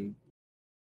 Was that in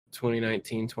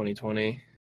 2019, 2020?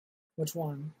 Which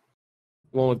one?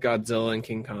 One with Godzilla and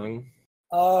King Kong.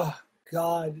 Oh,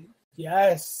 God.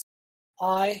 Yes.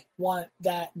 I want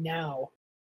that now.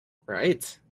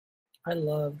 Right. I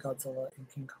love Godzilla and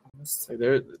King Kong.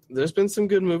 There's been some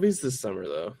good movies this summer,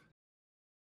 though.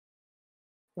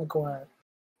 Like what?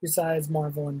 Besides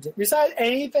Marvel and... Besides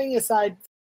anything aside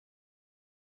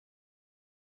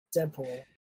Deadpool.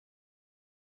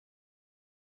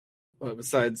 Well,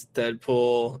 besides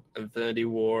Deadpool, Infinity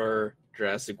War,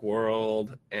 Jurassic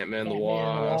World, Ant-Man and the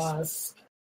Wasp.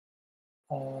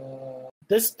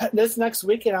 This next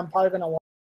weekend, I'm probably going to watch...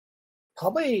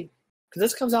 Probably... Because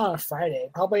this comes out on a Friday.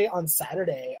 Probably on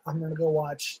Saturday, I'm going to go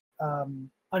watch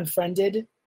Unfriended,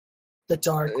 The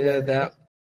Dark Web. Yeah,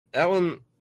 that one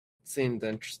seemed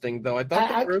interesting, though. I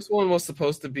thought the first one was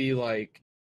supposed to be, like,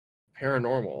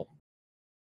 paranormal.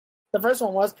 The first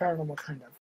one was paranormal, kind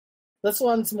of. This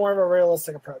one's more of a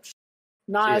realistic approach.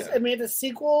 I mean, it's a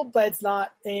sequel, but it's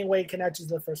not any way connected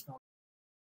to the first film.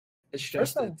 It's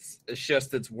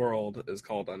just its world is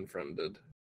called Unfriended.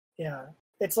 Yeah.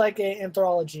 It's like an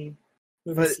anthology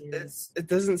movie series. It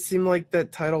doesn't seem like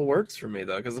that title works for me,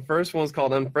 though, because the first one's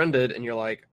called Unfriended, and you're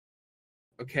like,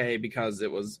 okay, because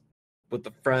it was with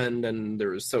a friend and there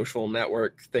was social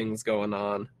network things going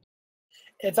on.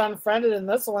 It's Unfriended in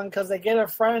this one because they get a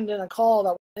friend in a call that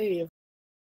will leave.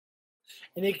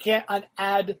 And they can't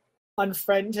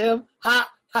unfriend him. Ha,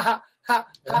 ha, ha,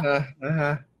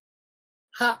 ha.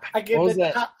 Ha, I get the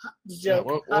joke. Yeah,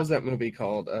 what was that movie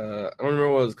called? I don't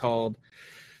remember what it was called.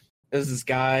 There's this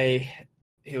guy,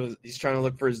 he's trying to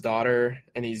look for his daughter,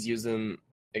 and he's using,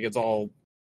 it gets all...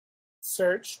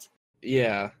 Searched?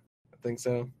 Yeah, I think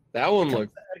so.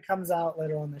 It comes out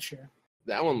later on this year.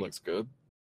 That one looks good.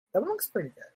 That one looks pretty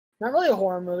good. Not really a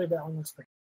horror movie, but that one looks pretty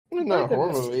good. It's not a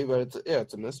horror movie, but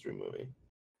it's a mystery movie.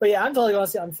 But yeah, I'm totally going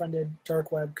to see Unfriended,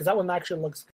 Dark Web, because that one actually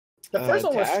looks good. The first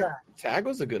one was trash. Tag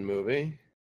was a good movie.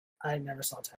 I never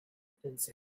saw Tag. Didn't see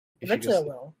it. Eventually I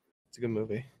will. It's a good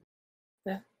movie.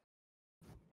 Yeah.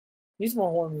 Needs more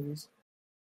horror movies.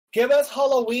 Give us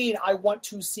Halloween. I want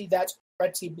to see that.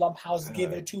 Pretty Blumhouse,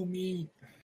 give it to me.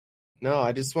 No,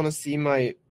 I just want to see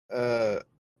my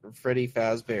Freddy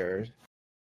Fazbear.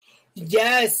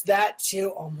 Yes, that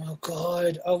too. Oh my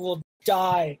god, I will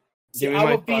die. See, I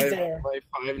will be there. My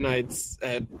 5 nights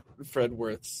at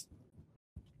Fredworth's.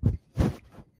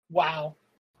 Wow.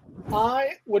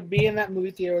 I would be in that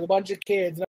movie theater with a bunch of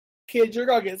kids. Kids, you're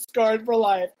going to get scarred for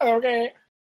life. Okay?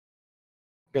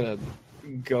 Gonna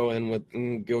go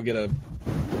in go get a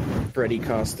Freddy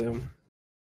costume.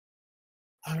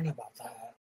 I don't know about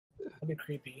that. That'd be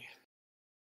creepy.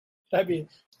 That'd be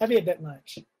a bit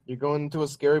much. You're going to a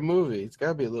scary movie. It's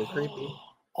gotta be a little creepy.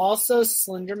 Also,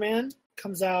 Slender Man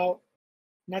comes out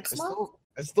next month.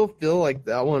 I still feel like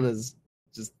that one is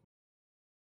just...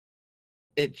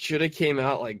 It should have came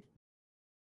out like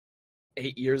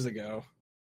 8 years ago.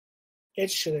 It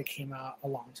should have came out a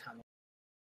long time ago.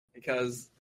 Because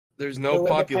there's no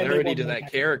popularity to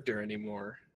that character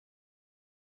anymore.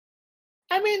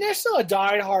 I mean, there's still a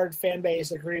diehard fan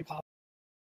base of really popular.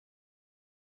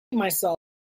 Myself,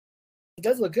 it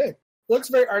does look good. It looks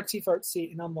very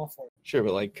artsy-fartsy, and I'm all for it. Sure,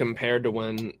 but like compared to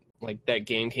when like that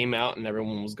game came out and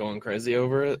everyone was going crazy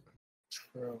over it.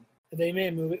 True. They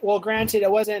made a movie. Well, granted,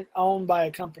 it wasn't owned by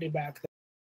a company back then.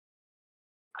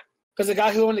 Because the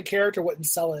guy who owned the character wouldn't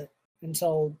sell it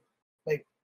until like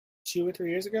 2 or 3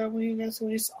 years ago when he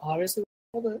obviously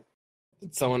sold it.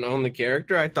 Did someone own the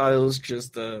character? I thought it was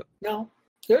just a... No.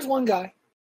 There's one guy.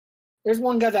 There's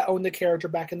one guy that owned the character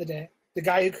back in the day. The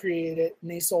guy who created it,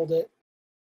 and he sold it.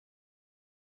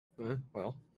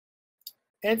 Well.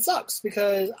 And it sucks,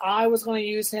 because I was going to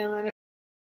use him in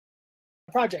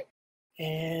a project.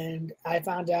 And I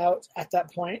found out at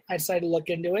that point, I decided to look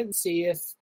into it and see if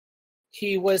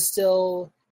he was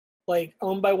still like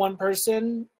owned by one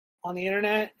person on the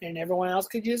internet and everyone else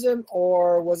could use him,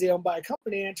 or was he owned by a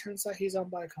company? And it turns out he's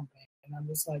owned by a company. And I'm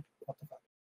just like, what the fuck?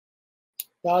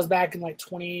 That was back in like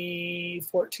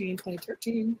 2014,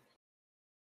 2013.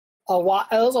 It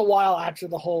was a while after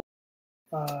the whole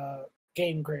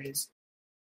game craze.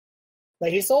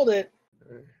 Like, he sold it,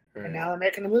 And now they're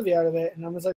making a movie out of it. And I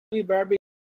was like, you better be.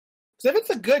 Because if it's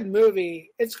a good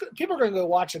movie, people are going to go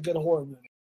watch a good horror movie.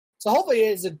 So hopefully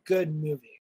it is a good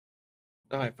movie.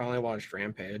 Oh, I finally watched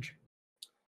Rampage.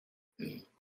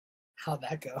 How'd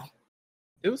that go?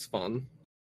 It was fun.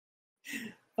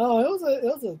 Oh,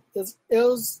 it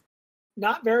was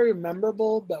not very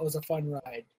memorable, but it was a fun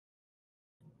ride.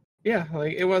 Yeah,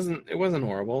 like it wasn't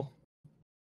horrible.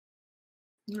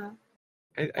 No.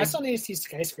 I still need to see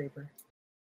Skyscraper.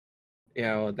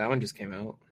 Yeah, well, that one just came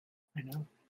out. I know.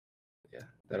 Yeah,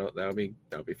 that'll be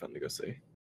fun to go see.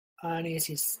 I need to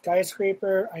see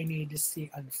Skyscraper. I need to see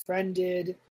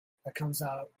Unfriended. That comes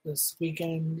out this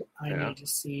weekend. I need to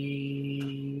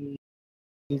see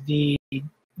the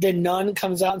Nun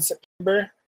comes out in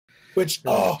September. Which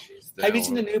have you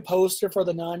seen the new poster for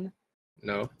the Nun?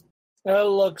 No. It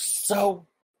looks so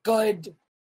good.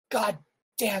 God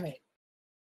damn it.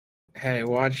 Hey,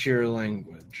 watch your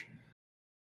language.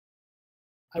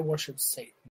 I worship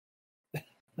Satan.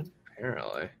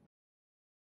 Apparently.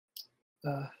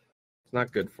 It's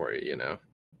not good for you, you know.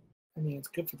 I mean, it's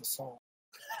good for the soul.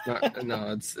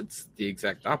 No, it's the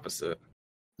exact opposite.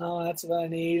 No, that's what I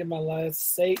need in my life.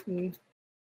 Satan.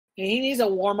 And he needs to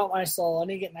warm up my soul. I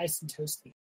need to get nice and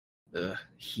toasty. Ugh,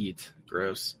 heat.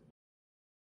 Gross.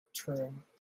 True.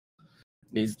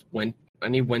 I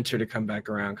need winter to come back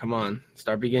around. Come on.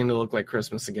 Start beginning to look like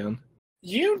Christmas again.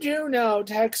 You do know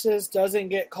Texas doesn't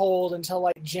get cold until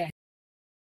like January.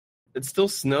 It still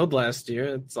snowed last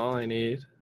year. That's all I need.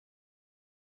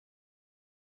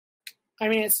 I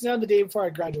mean, it snowed the day before I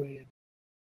graduated.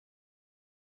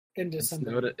 In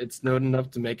December. It snowed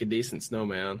enough to make a decent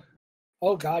snowman.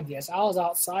 Oh, God, yes. I was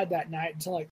outside that night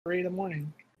until like 3 in the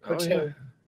morning. Or 2. Yeah.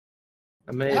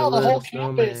 I made Hell, a the little whole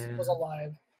campus snowman. was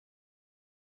alive.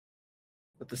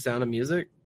 With the sound of music?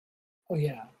 Oh,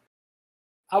 yeah.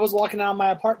 I was walking out of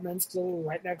my apartments because we were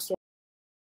right next door.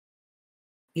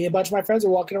 Me and a bunch of my friends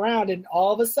were walking around, and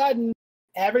all of a sudden,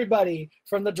 everybody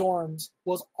from the dorms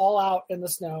was all out in the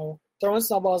snow, throwing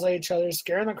snowballs at each other,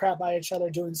 scaring the crap out of each other,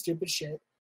 doing stupid shit.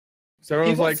 So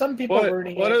everyone's like, some people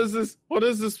what is this? What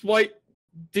is this white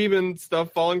demon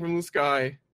stuff falling from the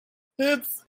sky?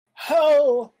 It's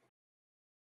hell.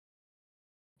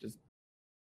 That's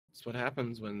what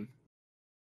happens when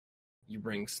you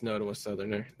bring snow to a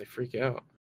southerner. They freak out.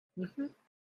 Mm-hmm.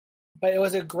 But it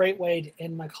was a great way to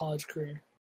end my college career.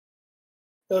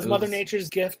 It was Mother Nature's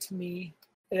gift to me.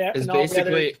 It's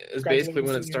basically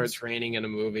when it starts raining in a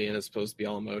movie and it's supposed to be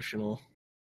all emotional.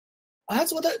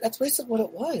 That's basically what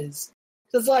it was.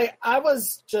 Because like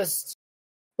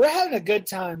we're having a good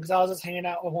time because I was just hanging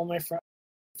out with one of my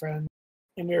friends,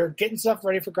 and we were getting stuff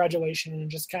ready for graduation and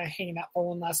just kind of hanging out for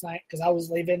one last night because I was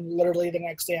leaving literally the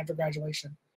next day after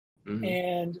graduation. Mm-hmm.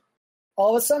 And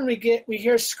all of a sudden we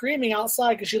hear screaming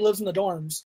outside because she lives in the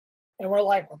dorms, and we're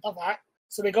like, what the fuck?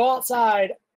 So we go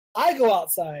outside. I go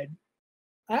outside.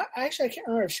 I can't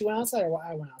remember if she went outside or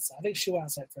I went outside. I think she went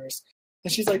outside first.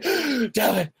 And she's like,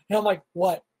 damn it. And I'm like,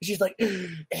 what? And she's like,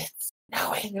 it's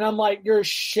snowing. And I'm like, you're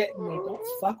shitting me. Don't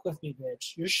fuck with me,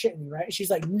 bitch. You're shitting me, right? And she's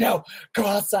like, no, go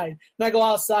outside. And I go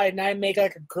outside and I make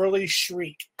like a girly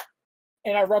shriek.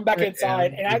 And I run back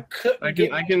inside and I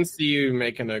couldn't I can see you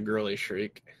making a girly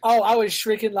shriek. Oh, I was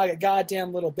shrieking like a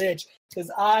goddamn little bitch because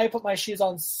I put my shoes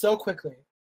on so quickly.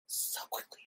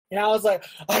 And I was like,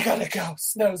 I gotta go.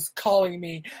 Snow's calling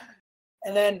me.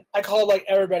 And then I called like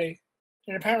everybody.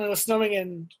 And apparently it was snowing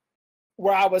in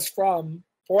where I was from.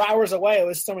 4 hours away, it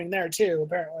was snowing there too,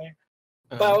 apparently.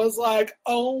 But I was like,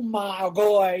 oh my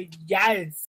God,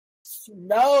 yes.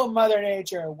 Snow, Mother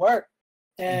Nature, work.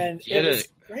 And it was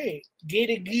great. Get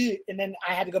it good. And then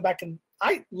I had to go back and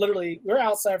we were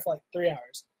outside for like 3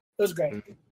 hours. It was great.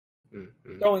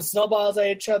 Mm-hmm. Throwing snowballs at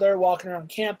each other, walking around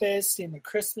campus, seeing the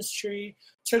Christmas tree.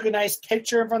 Took a nice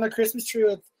picture in front of the Christmas tree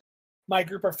with my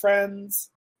group of friends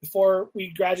before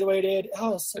we graduated.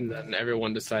 And then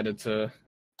everyone decided to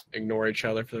ignore each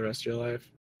other for the rest of your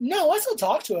life? No, I still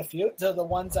talk to a few. To the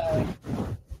ones that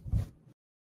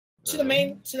to the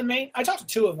main. I talked to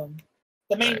 2 of them.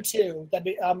 The main 2 that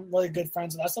I'm really good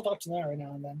friends with. I still talk to them every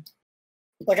now and then.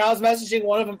 Like I was messaging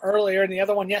one of them earlier and the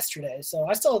other one yesterday, so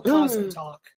I still constantly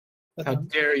talk with them. How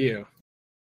dare you?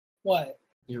 What?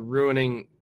 You're ruining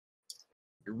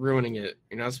it.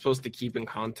 You're not supposed to keep in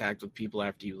contact with people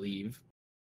after you leave.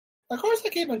 Of course I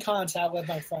keep in contact with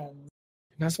my friends.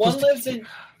 One lives in... Oh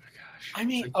my gosh. I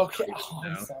mean, okay. Oh,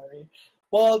 I'm sorry.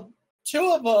 Well,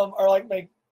 2 of them are like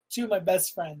 2 of my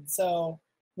best friends. So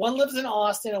one lives in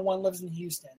Austin and one lives in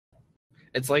Houston.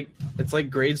 It's like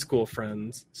grade school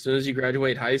friends. As soon as you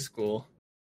graduate high school.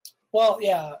 Well,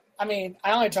 yeah. I mean,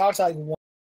 I only talk to like one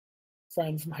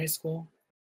friend from high school.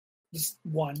 Just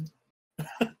one.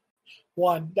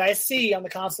 One that I see on the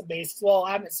constant basis. Well,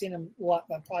 I haven't seen him a lot,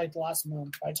 but probably the last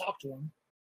month. I talked to him.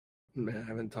 Man, I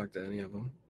haven't talked to any of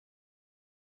them.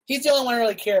 He's the only one I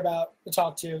really care about to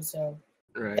talk to. So,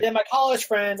 Right. And then my college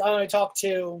friends, I only talk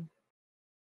to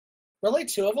really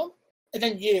 2 of them, and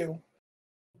then you,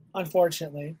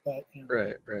 unfortunately. But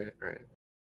Right.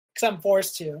 because I'm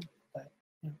forced to. But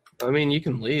I mean, you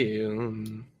can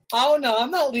leave. oh no,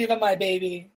 I'm not leaving my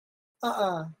baby.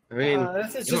 I mean,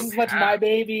 this is just as much my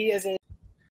baby as it.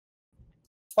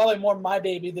 Probably more my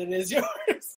baby than it is yours.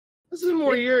 This is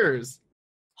more yours.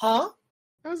 Huh?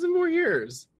 How's it more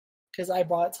yours? Because I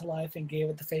brought it to life and gave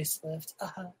it the facelift.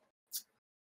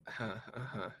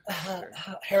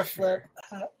 Hair flip.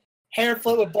 Hair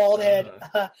flip with bald head.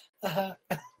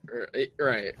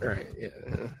 Right. Yeah.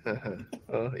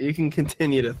 Well, you can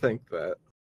continue to think that.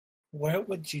 What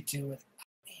would you do with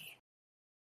me?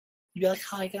 You'd be like,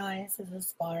 "Hi guys, this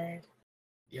is Bard.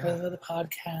 Yeah. Welcome to the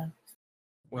podcast.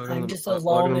 Welcome I'm just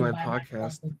alone in my my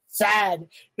podcast. Sad."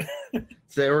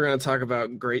 Today we're going to talk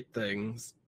about great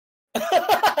things,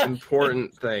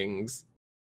 important things.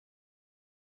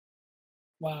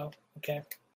 Wow. Okay.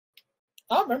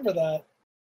 I'll remember that.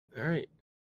 All right.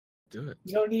 Do it.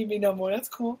 You don't need me no more. That's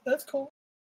cool.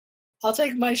 I'll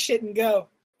take my shit and go.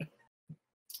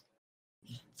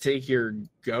 Take your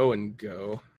go and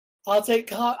go. I'll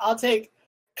take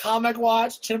Comic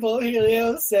Watch, Temple of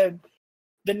Helios, and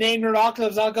the name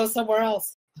Nerdocalypse. I'll go somewhere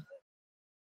else.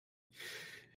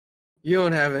 You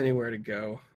don't have anywhere to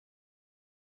go.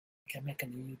 I can make a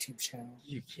new YouTube channel.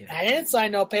 You can't. I didn't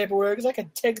sign no paperwork because I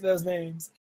could take those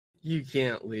names. You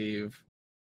can't leave.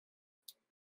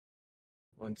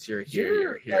 Once you're here,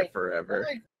 you're here forever.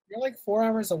 You're like 4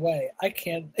 hours away. I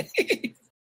can't leave.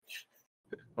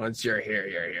 Once you're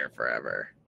here forever.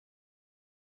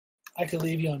 I could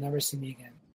leave you. You'll never see me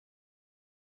again.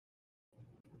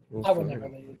 Well, I would never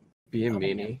leave. Be a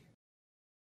meanie.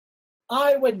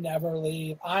 I would never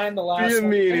leave. I'm the last Be a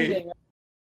one. meanie.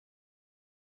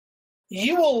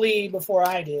 You will leave before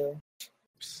I do.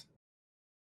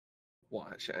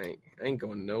 Watch, I ain't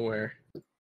going nowhere.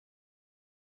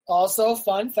 Also,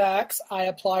 fun facts. I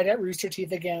applied at Rooster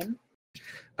Teeth again.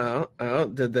 Oh,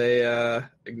 did they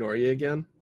ignore you again?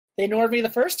 They ignored me the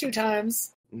first 2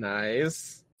 times.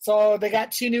 Nice. So they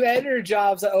got 2 new editor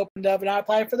jobs that opened up, and I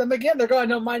applied for them again. They're going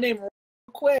to know my name real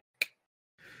quick.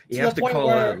 You have to call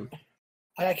them.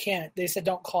 I can't. They said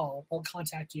don't call. They'll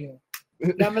contact you.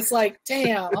 And I'm just like,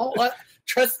 damn.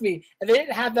 Trust me. If they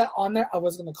didn't have that on there, I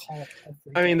was going to call.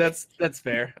 I mean, that's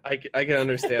fair. I can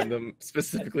understand them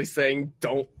specifically saying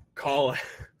don't call us.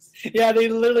 Yeah, they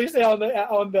literally say on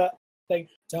the thing,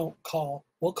 don't call.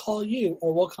 We'll call you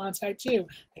or we'll contact you.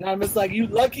 And I'm just like, you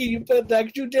lucky you put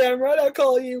that. You damn right I'll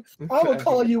call you. I will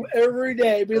call you every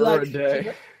day. I'd be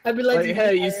like,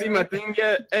 hey, you see my thing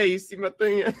yet? Hey, you see my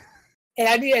thing yet? And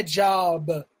I need a job.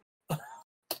 I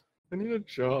need a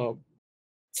job.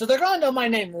 So they're going to know my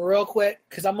name real quick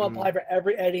because I'm going to apply for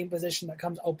every editing position that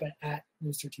comes open at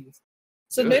Rooster Teeth.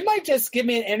 So they might just give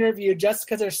me an interview just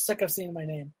because they're sick of seeing my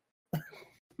name.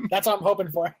 That's what I'm hoping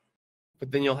for.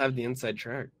 But then you'll have the inside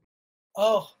track.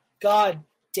 Oh, God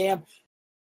damn.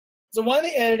 So one of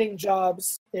the editing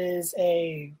jobs is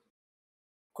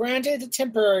granted, a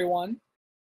temporary one.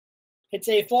 It's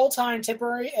a full-time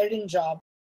temporary editing job.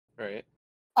 Right.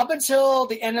 Up until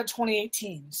the end of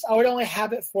 2018. So I would only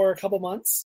have it for a couple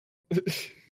months.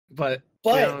 But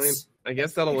you know, I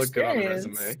guess that'll look good on the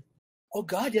resume. Oh,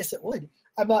 God, yes, it would.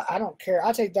 I don't care.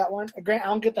 I'll take that one. Grant, I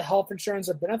don't get the health insurance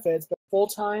or benefits, but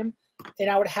full-time, and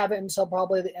I would have it until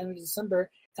probably the end of December,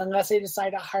 unless they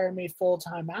decide to hire me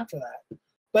full-time after that.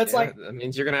 But it's like... That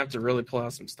means you're going to have to really pull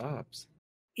out some stops.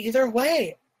 Either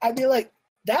way, I'd be like,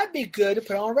 that'd be good to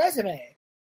put on a resume.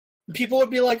 People would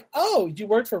be like, oh, you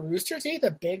worked for Rooster Teeth,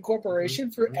 a big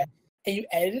corporation, and you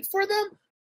edited for them?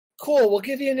 Cool, we'll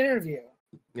give you an interview.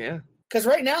 Yeah. Because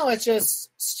right now it's just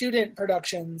student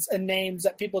productions and names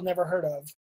that people never heard of.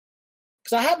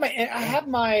 Because I have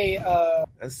my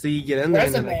see, you get in there,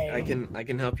 resume. And then I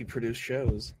can help you produce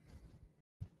shows.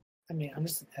 I mean, I'm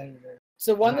just an editor.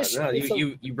 So one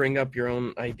you bring up your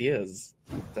own ideas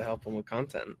to help them with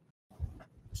content.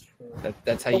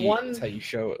 That's how you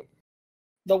show it.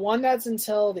 The one that's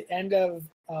until the end of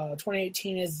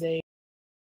 2018 is a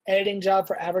editing job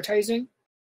for advertising.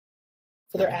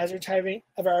 For their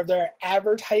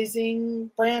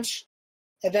advertising branch,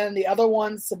 and then the other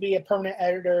one's to be a permanent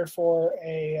editor for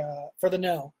the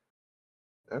No.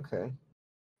 Okay.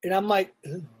 And I'm like,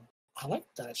 ooh, I like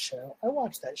that show. I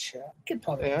watched that show.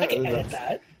 I could edit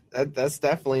that. That's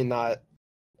definitely not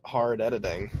hard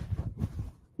editing.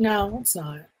 No, it's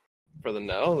not. For the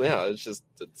No, yeah, it's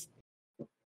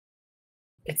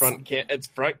It's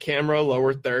front camera,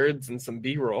 lower thirds, and some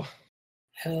B-roll.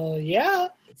 Hell yeah.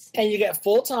 And you get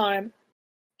full-time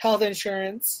health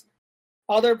insurance,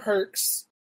 other perks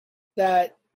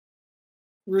that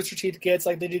Rooster Teeth gets,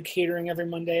 like they do catering every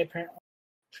Monday, apparently.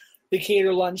 They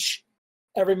cater lunch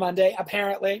every Monday,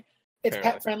 apparently. It's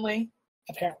pet-friendly,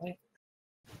 apparently.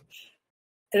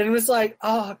 And it was like,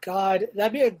 oh, God,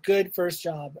 that'd be a good first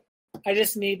job. I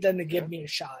just need them to give me a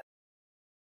shot.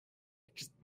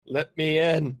 Just let me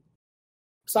in.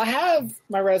 So I have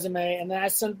my resume, and then I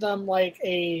sent them like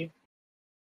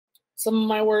some of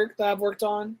my work that I've worked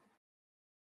on.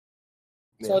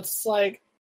 Yeah. So it's like,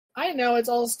 I know it's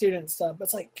all student stuff, but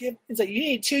it's like you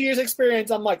need 2 years experience.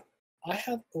 I'm like, I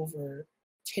have over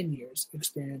 10 years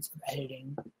experience of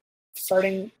editing.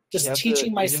 Starting just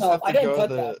teaching myself. I didn't put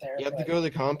that there. You have to go to the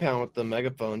compound with the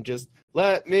megaphone. Just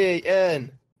let me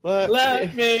in.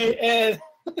 Let me in.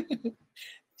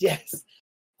 Yes.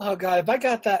 Oh, God, if I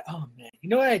got that, oh, man. You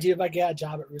know what I do if I get a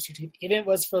job at Rooster Teeth? Even if it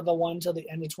was for the one till the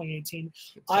end of 2018,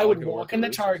 I would walk in the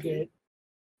Target.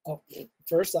 Oh,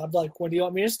 first, I'm like, when do you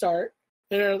want me to start?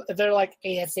 They're like,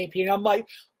 ASAP. And I'm like,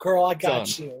 girl, I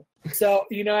got you. So,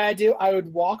 you know what I do? I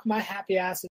would walk my happy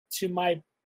ass to my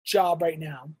job right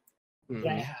now that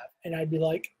I have. And I'd be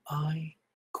like, I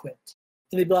quit.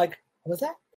 And they'd be like, what was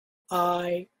that?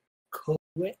 I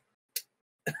quit.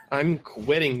 I'm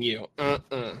quitting you.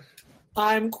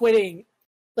 I'm quitting.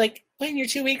 Like, in your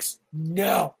 2 weeks?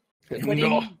 No.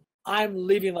 No. I'm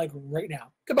leaving, like, right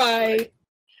now. Goodbye. Right.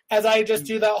 As I just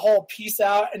do that whole peace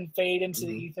out and fade into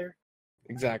the ether.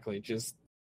 Exactly. Just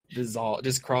dissolve.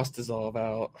 Just cross-dissolve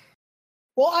out.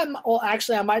 Well,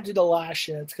 actually, I might do the last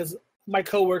shift, because my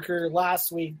coworker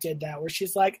last week did that, where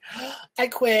she's like, I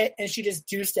quit, and she just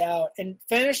deuced out and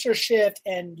finished her shift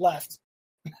and left.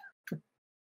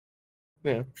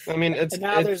 Yeah, I mean, it's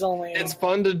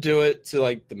fun to do it to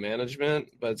like the management,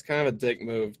 but it's kind of a dick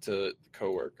move to the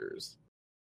coworkers.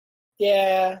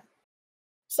 Yeah,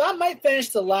 so I might finish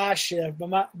the last shift,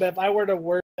 but if I were to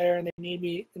work there and they need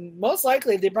me, and most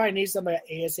likely they probably need somebody at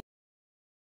ASAP.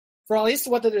 For at least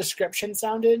what the description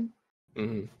sounded,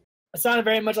 it sounded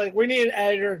very much like we need an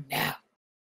editor now.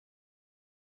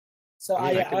 So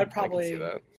I'd probably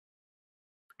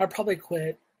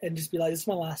quit and just be like, "This is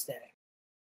my last day."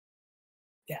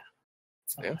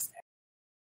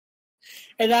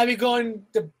 And I'd be going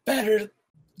to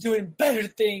doing better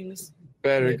things.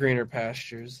 Better, greener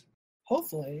pastures.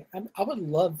 Hopefully. I would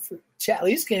love to at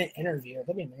least get an interview.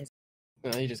 That'd be amazing.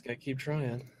 No, you just gotta keep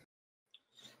trying.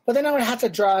 But then I would have to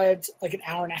drive like an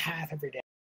hour and a half every day.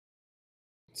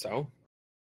 So?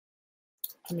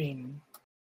 I mean,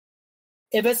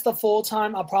 if it's the full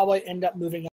time, I'll probably end up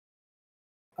moving up.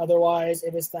 Otherwise,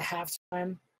 if it's the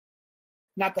halftime,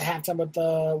 not the halftime, but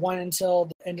the one until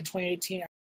the end of 2018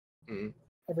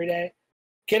 every day,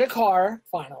 get a car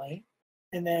finally,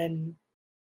 and then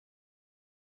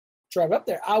drive up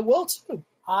there. I will too.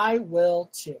 I will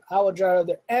drive up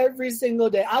there every single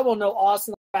day. I will know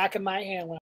Austin back in my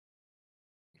hand.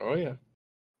 Oh, yeah.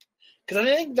 Because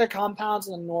I think their compound's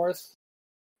in the north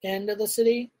end of the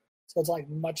city, so it's like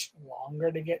much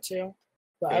longer to get to.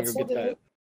 But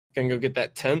Can go get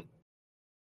that tent?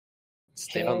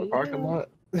 Stay on the parking lot?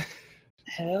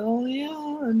 Hell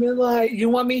yeah. I mean, like, you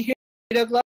want me here?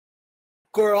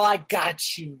 Girl, I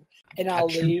got you. And I'll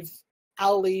leave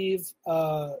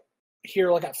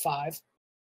here like at 5.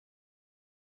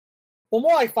 Well,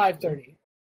 more like 5:30.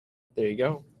 There you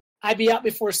go. I'd be out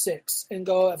before 6 and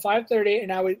go at 5:30,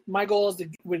 and my goal is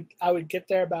I would get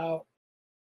there about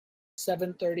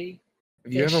 7:30.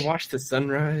 Have you ever watched the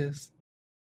sunrise?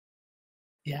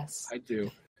 Yes. I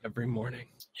do. Every morning.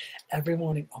 Every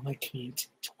morning on my commute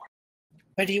to work.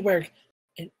 Where do you work?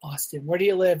 In Austin. Where do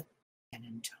you live? San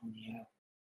Antonio.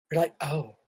 You're like,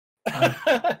 oh.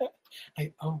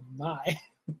 Like, oh my.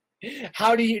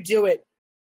 How do you do it?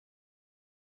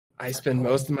 I spend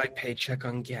most of my paycheck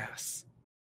on gas.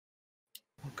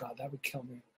 Oh God, that would kill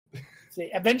me.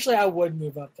 See, eventually I would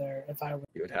move up there if I were.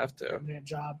 You would have to. A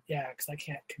job. Yeah, because I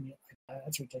can't commute like that.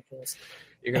 That's ridiculous.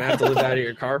 You're going to have to live out of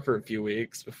your car for a few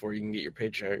weeks before you can get your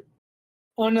paycheck.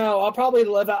 Oh no, I'll probably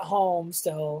live at home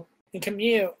still and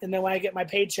commute, and then when I get my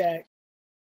paycheck,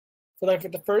 for like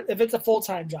if it's a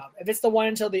full-time job, if it's the one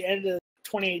until the end of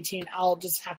 2018, I'll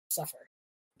just have to suffer.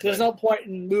 There's no point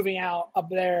in moving out up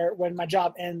there when my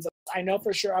job ends. I know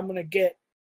for sure I'm going to get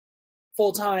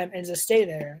full-time and just stay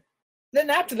there. Then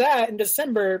after that, in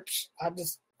December, I'll be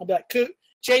like, cool,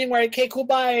 January, okay, cool,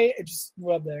 bye, and just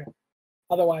move up there.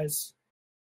 Otherwise,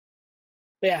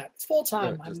 but yeah, it's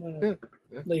full-time. I'm going to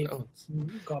leave.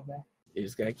 Go back. You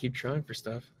just got to keep trying for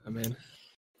stuff. I mean.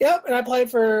 Yep, and I applied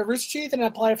for Rooster Teeth, and I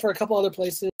applied for a couple other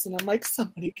places, and I'm like,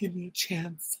 somebody give me a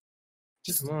chance.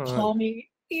 Just call me,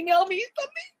 email me,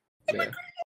 something.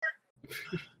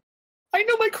 I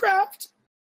know my craft.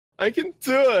 I can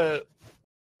do it.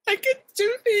 I can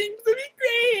do things. It'd be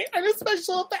great. I'm a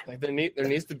special effect. Like there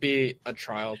needs to be a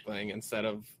trial thing instead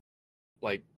of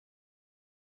like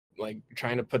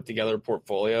trying to put together a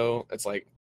portfolio. It's like,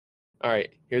 all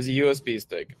right, here's a USB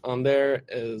stick. On there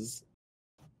is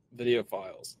video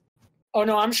files. Oh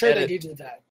no, I'm sure they do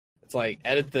that. It's like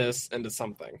edit this into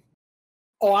something.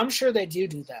 Oh, I'm sure they do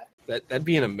that. That'd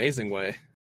be an amazing way.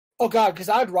 Oh god, because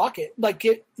I would rock it. Like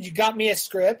you got me a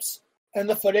script and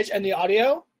the footage and the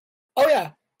audio. Oh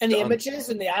yeah, and the images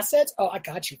and the assets. Oh, I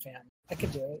got you, fam. I can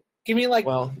do it. Give me like.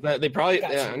 Well, they probably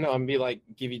no. I'm be like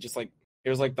give you just like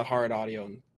here's like the hard audio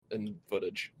and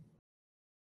footage.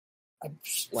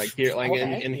 Like here, like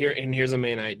okay. and here's a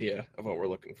main idea of what we're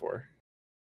looking for.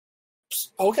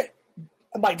 Okay,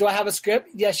 I'm like, do I have a script?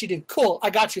 Yes, you do. Cool, I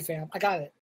got you, fam. I got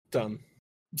it. Done.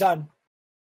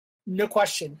 No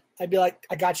question. I'd be like,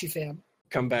 I got you, fam.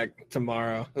 Come back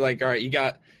tomorrow. Like, all right, you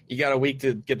got a week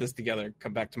to get this together.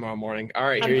 Come back tomorrow morning. All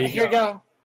right, here you go.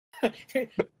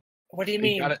 What do you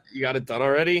mean? You got it done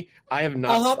already? I have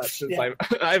not slept since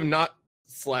I have not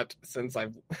slept since I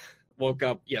woke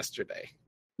up yesterday.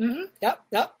 Mm-hmm.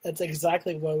 Yep. That's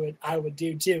exactly what I would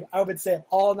do too. I would say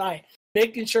all night,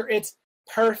 making sure it's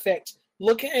perfect,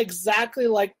 looking exactly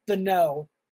like the no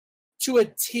to a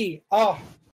T. Oh,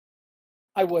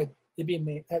 I would. It'd be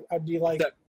amazing. I'd be like,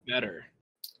 better.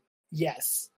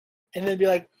 Yes, and then be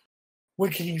like,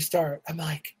 when can you start? I'm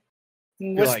like,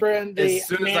 whispering like, as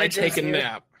soon as I take a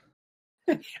nap.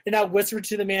 And I whisper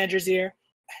to the manager's ear,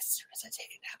 as soon as I take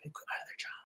a nap and quit my other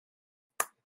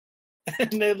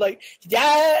job. And they're like,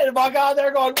 yeah, and walk out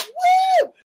there going,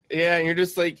 woo! Yeah, and you're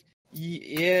just like,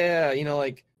 yeah,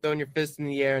 like throwing your fist in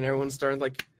the air and everyone's starting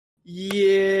like,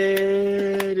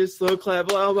 yeah, just slow clap.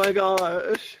 Oh my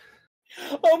gosh.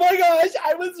 Oh my gosh,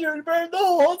 I was remembering the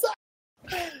whole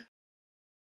time.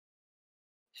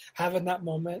 Having that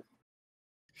moment.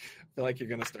 I feel like you're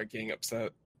going to start getting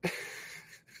upset.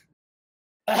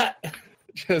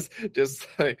 just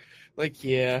like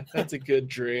yeah, that's a good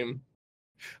dream.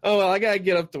 Oh well, I gotta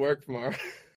get up to work tomorrow.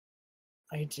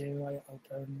 I do. I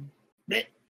open.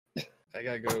 I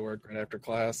gotta go to work right after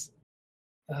class.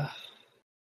 I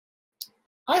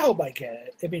hope I get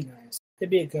it. It'd be nice. It'd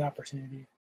be a good opportunity.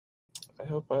 I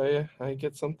hope I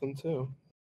get something too.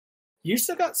 You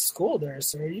still got school there,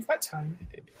 sir. You've got time.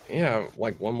 Yeah,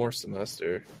 like one more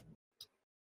semester.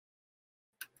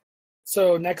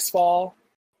 So next fall,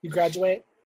 you graduate?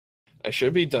 I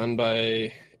should be done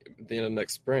by the end of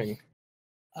next spring.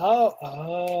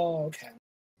 Oh, okay.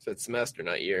 So it's semester,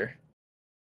 not year.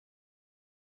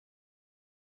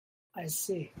 I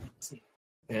see.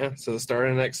 Yeah, so the start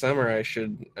of next summer, I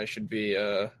should be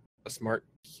a smart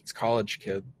college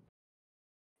kid.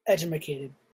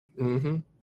 Educated. Mm-hmm.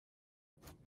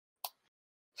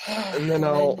 And then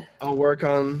I'll work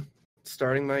on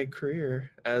starting my career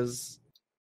as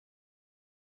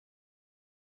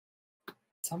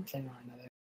something or another.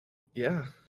 Yeah.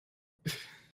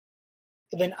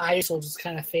 And then ice will just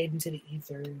kind of fade into the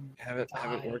ether. And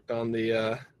haven't worked on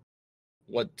the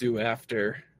what do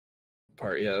after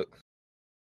part yet.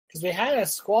 Because we had a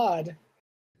squad.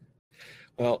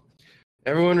 Well,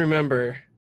 everyone remember,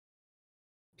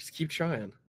 just keep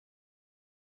trying.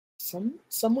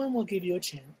 Someone will give you a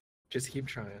chance. Just keep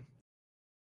trying.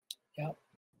 Yep.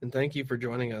 And thank you for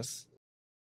joining us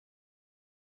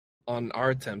on our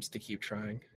attempts to keep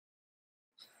trying.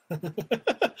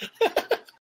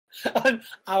 On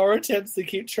our attempts to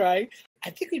keep trying.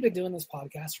 I think we've been doing this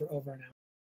podcast for over an hour.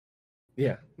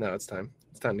 Yeah, no, it's time.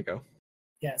 It's time to go.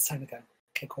 Yeah, it's time to go.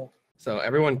 Okay, cool. So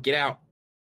everyone, get out.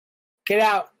 Get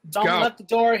out. Don't let the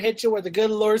door hit you where the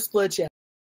good Lord split you.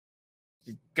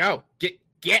 Go. Get.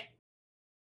 Yeah.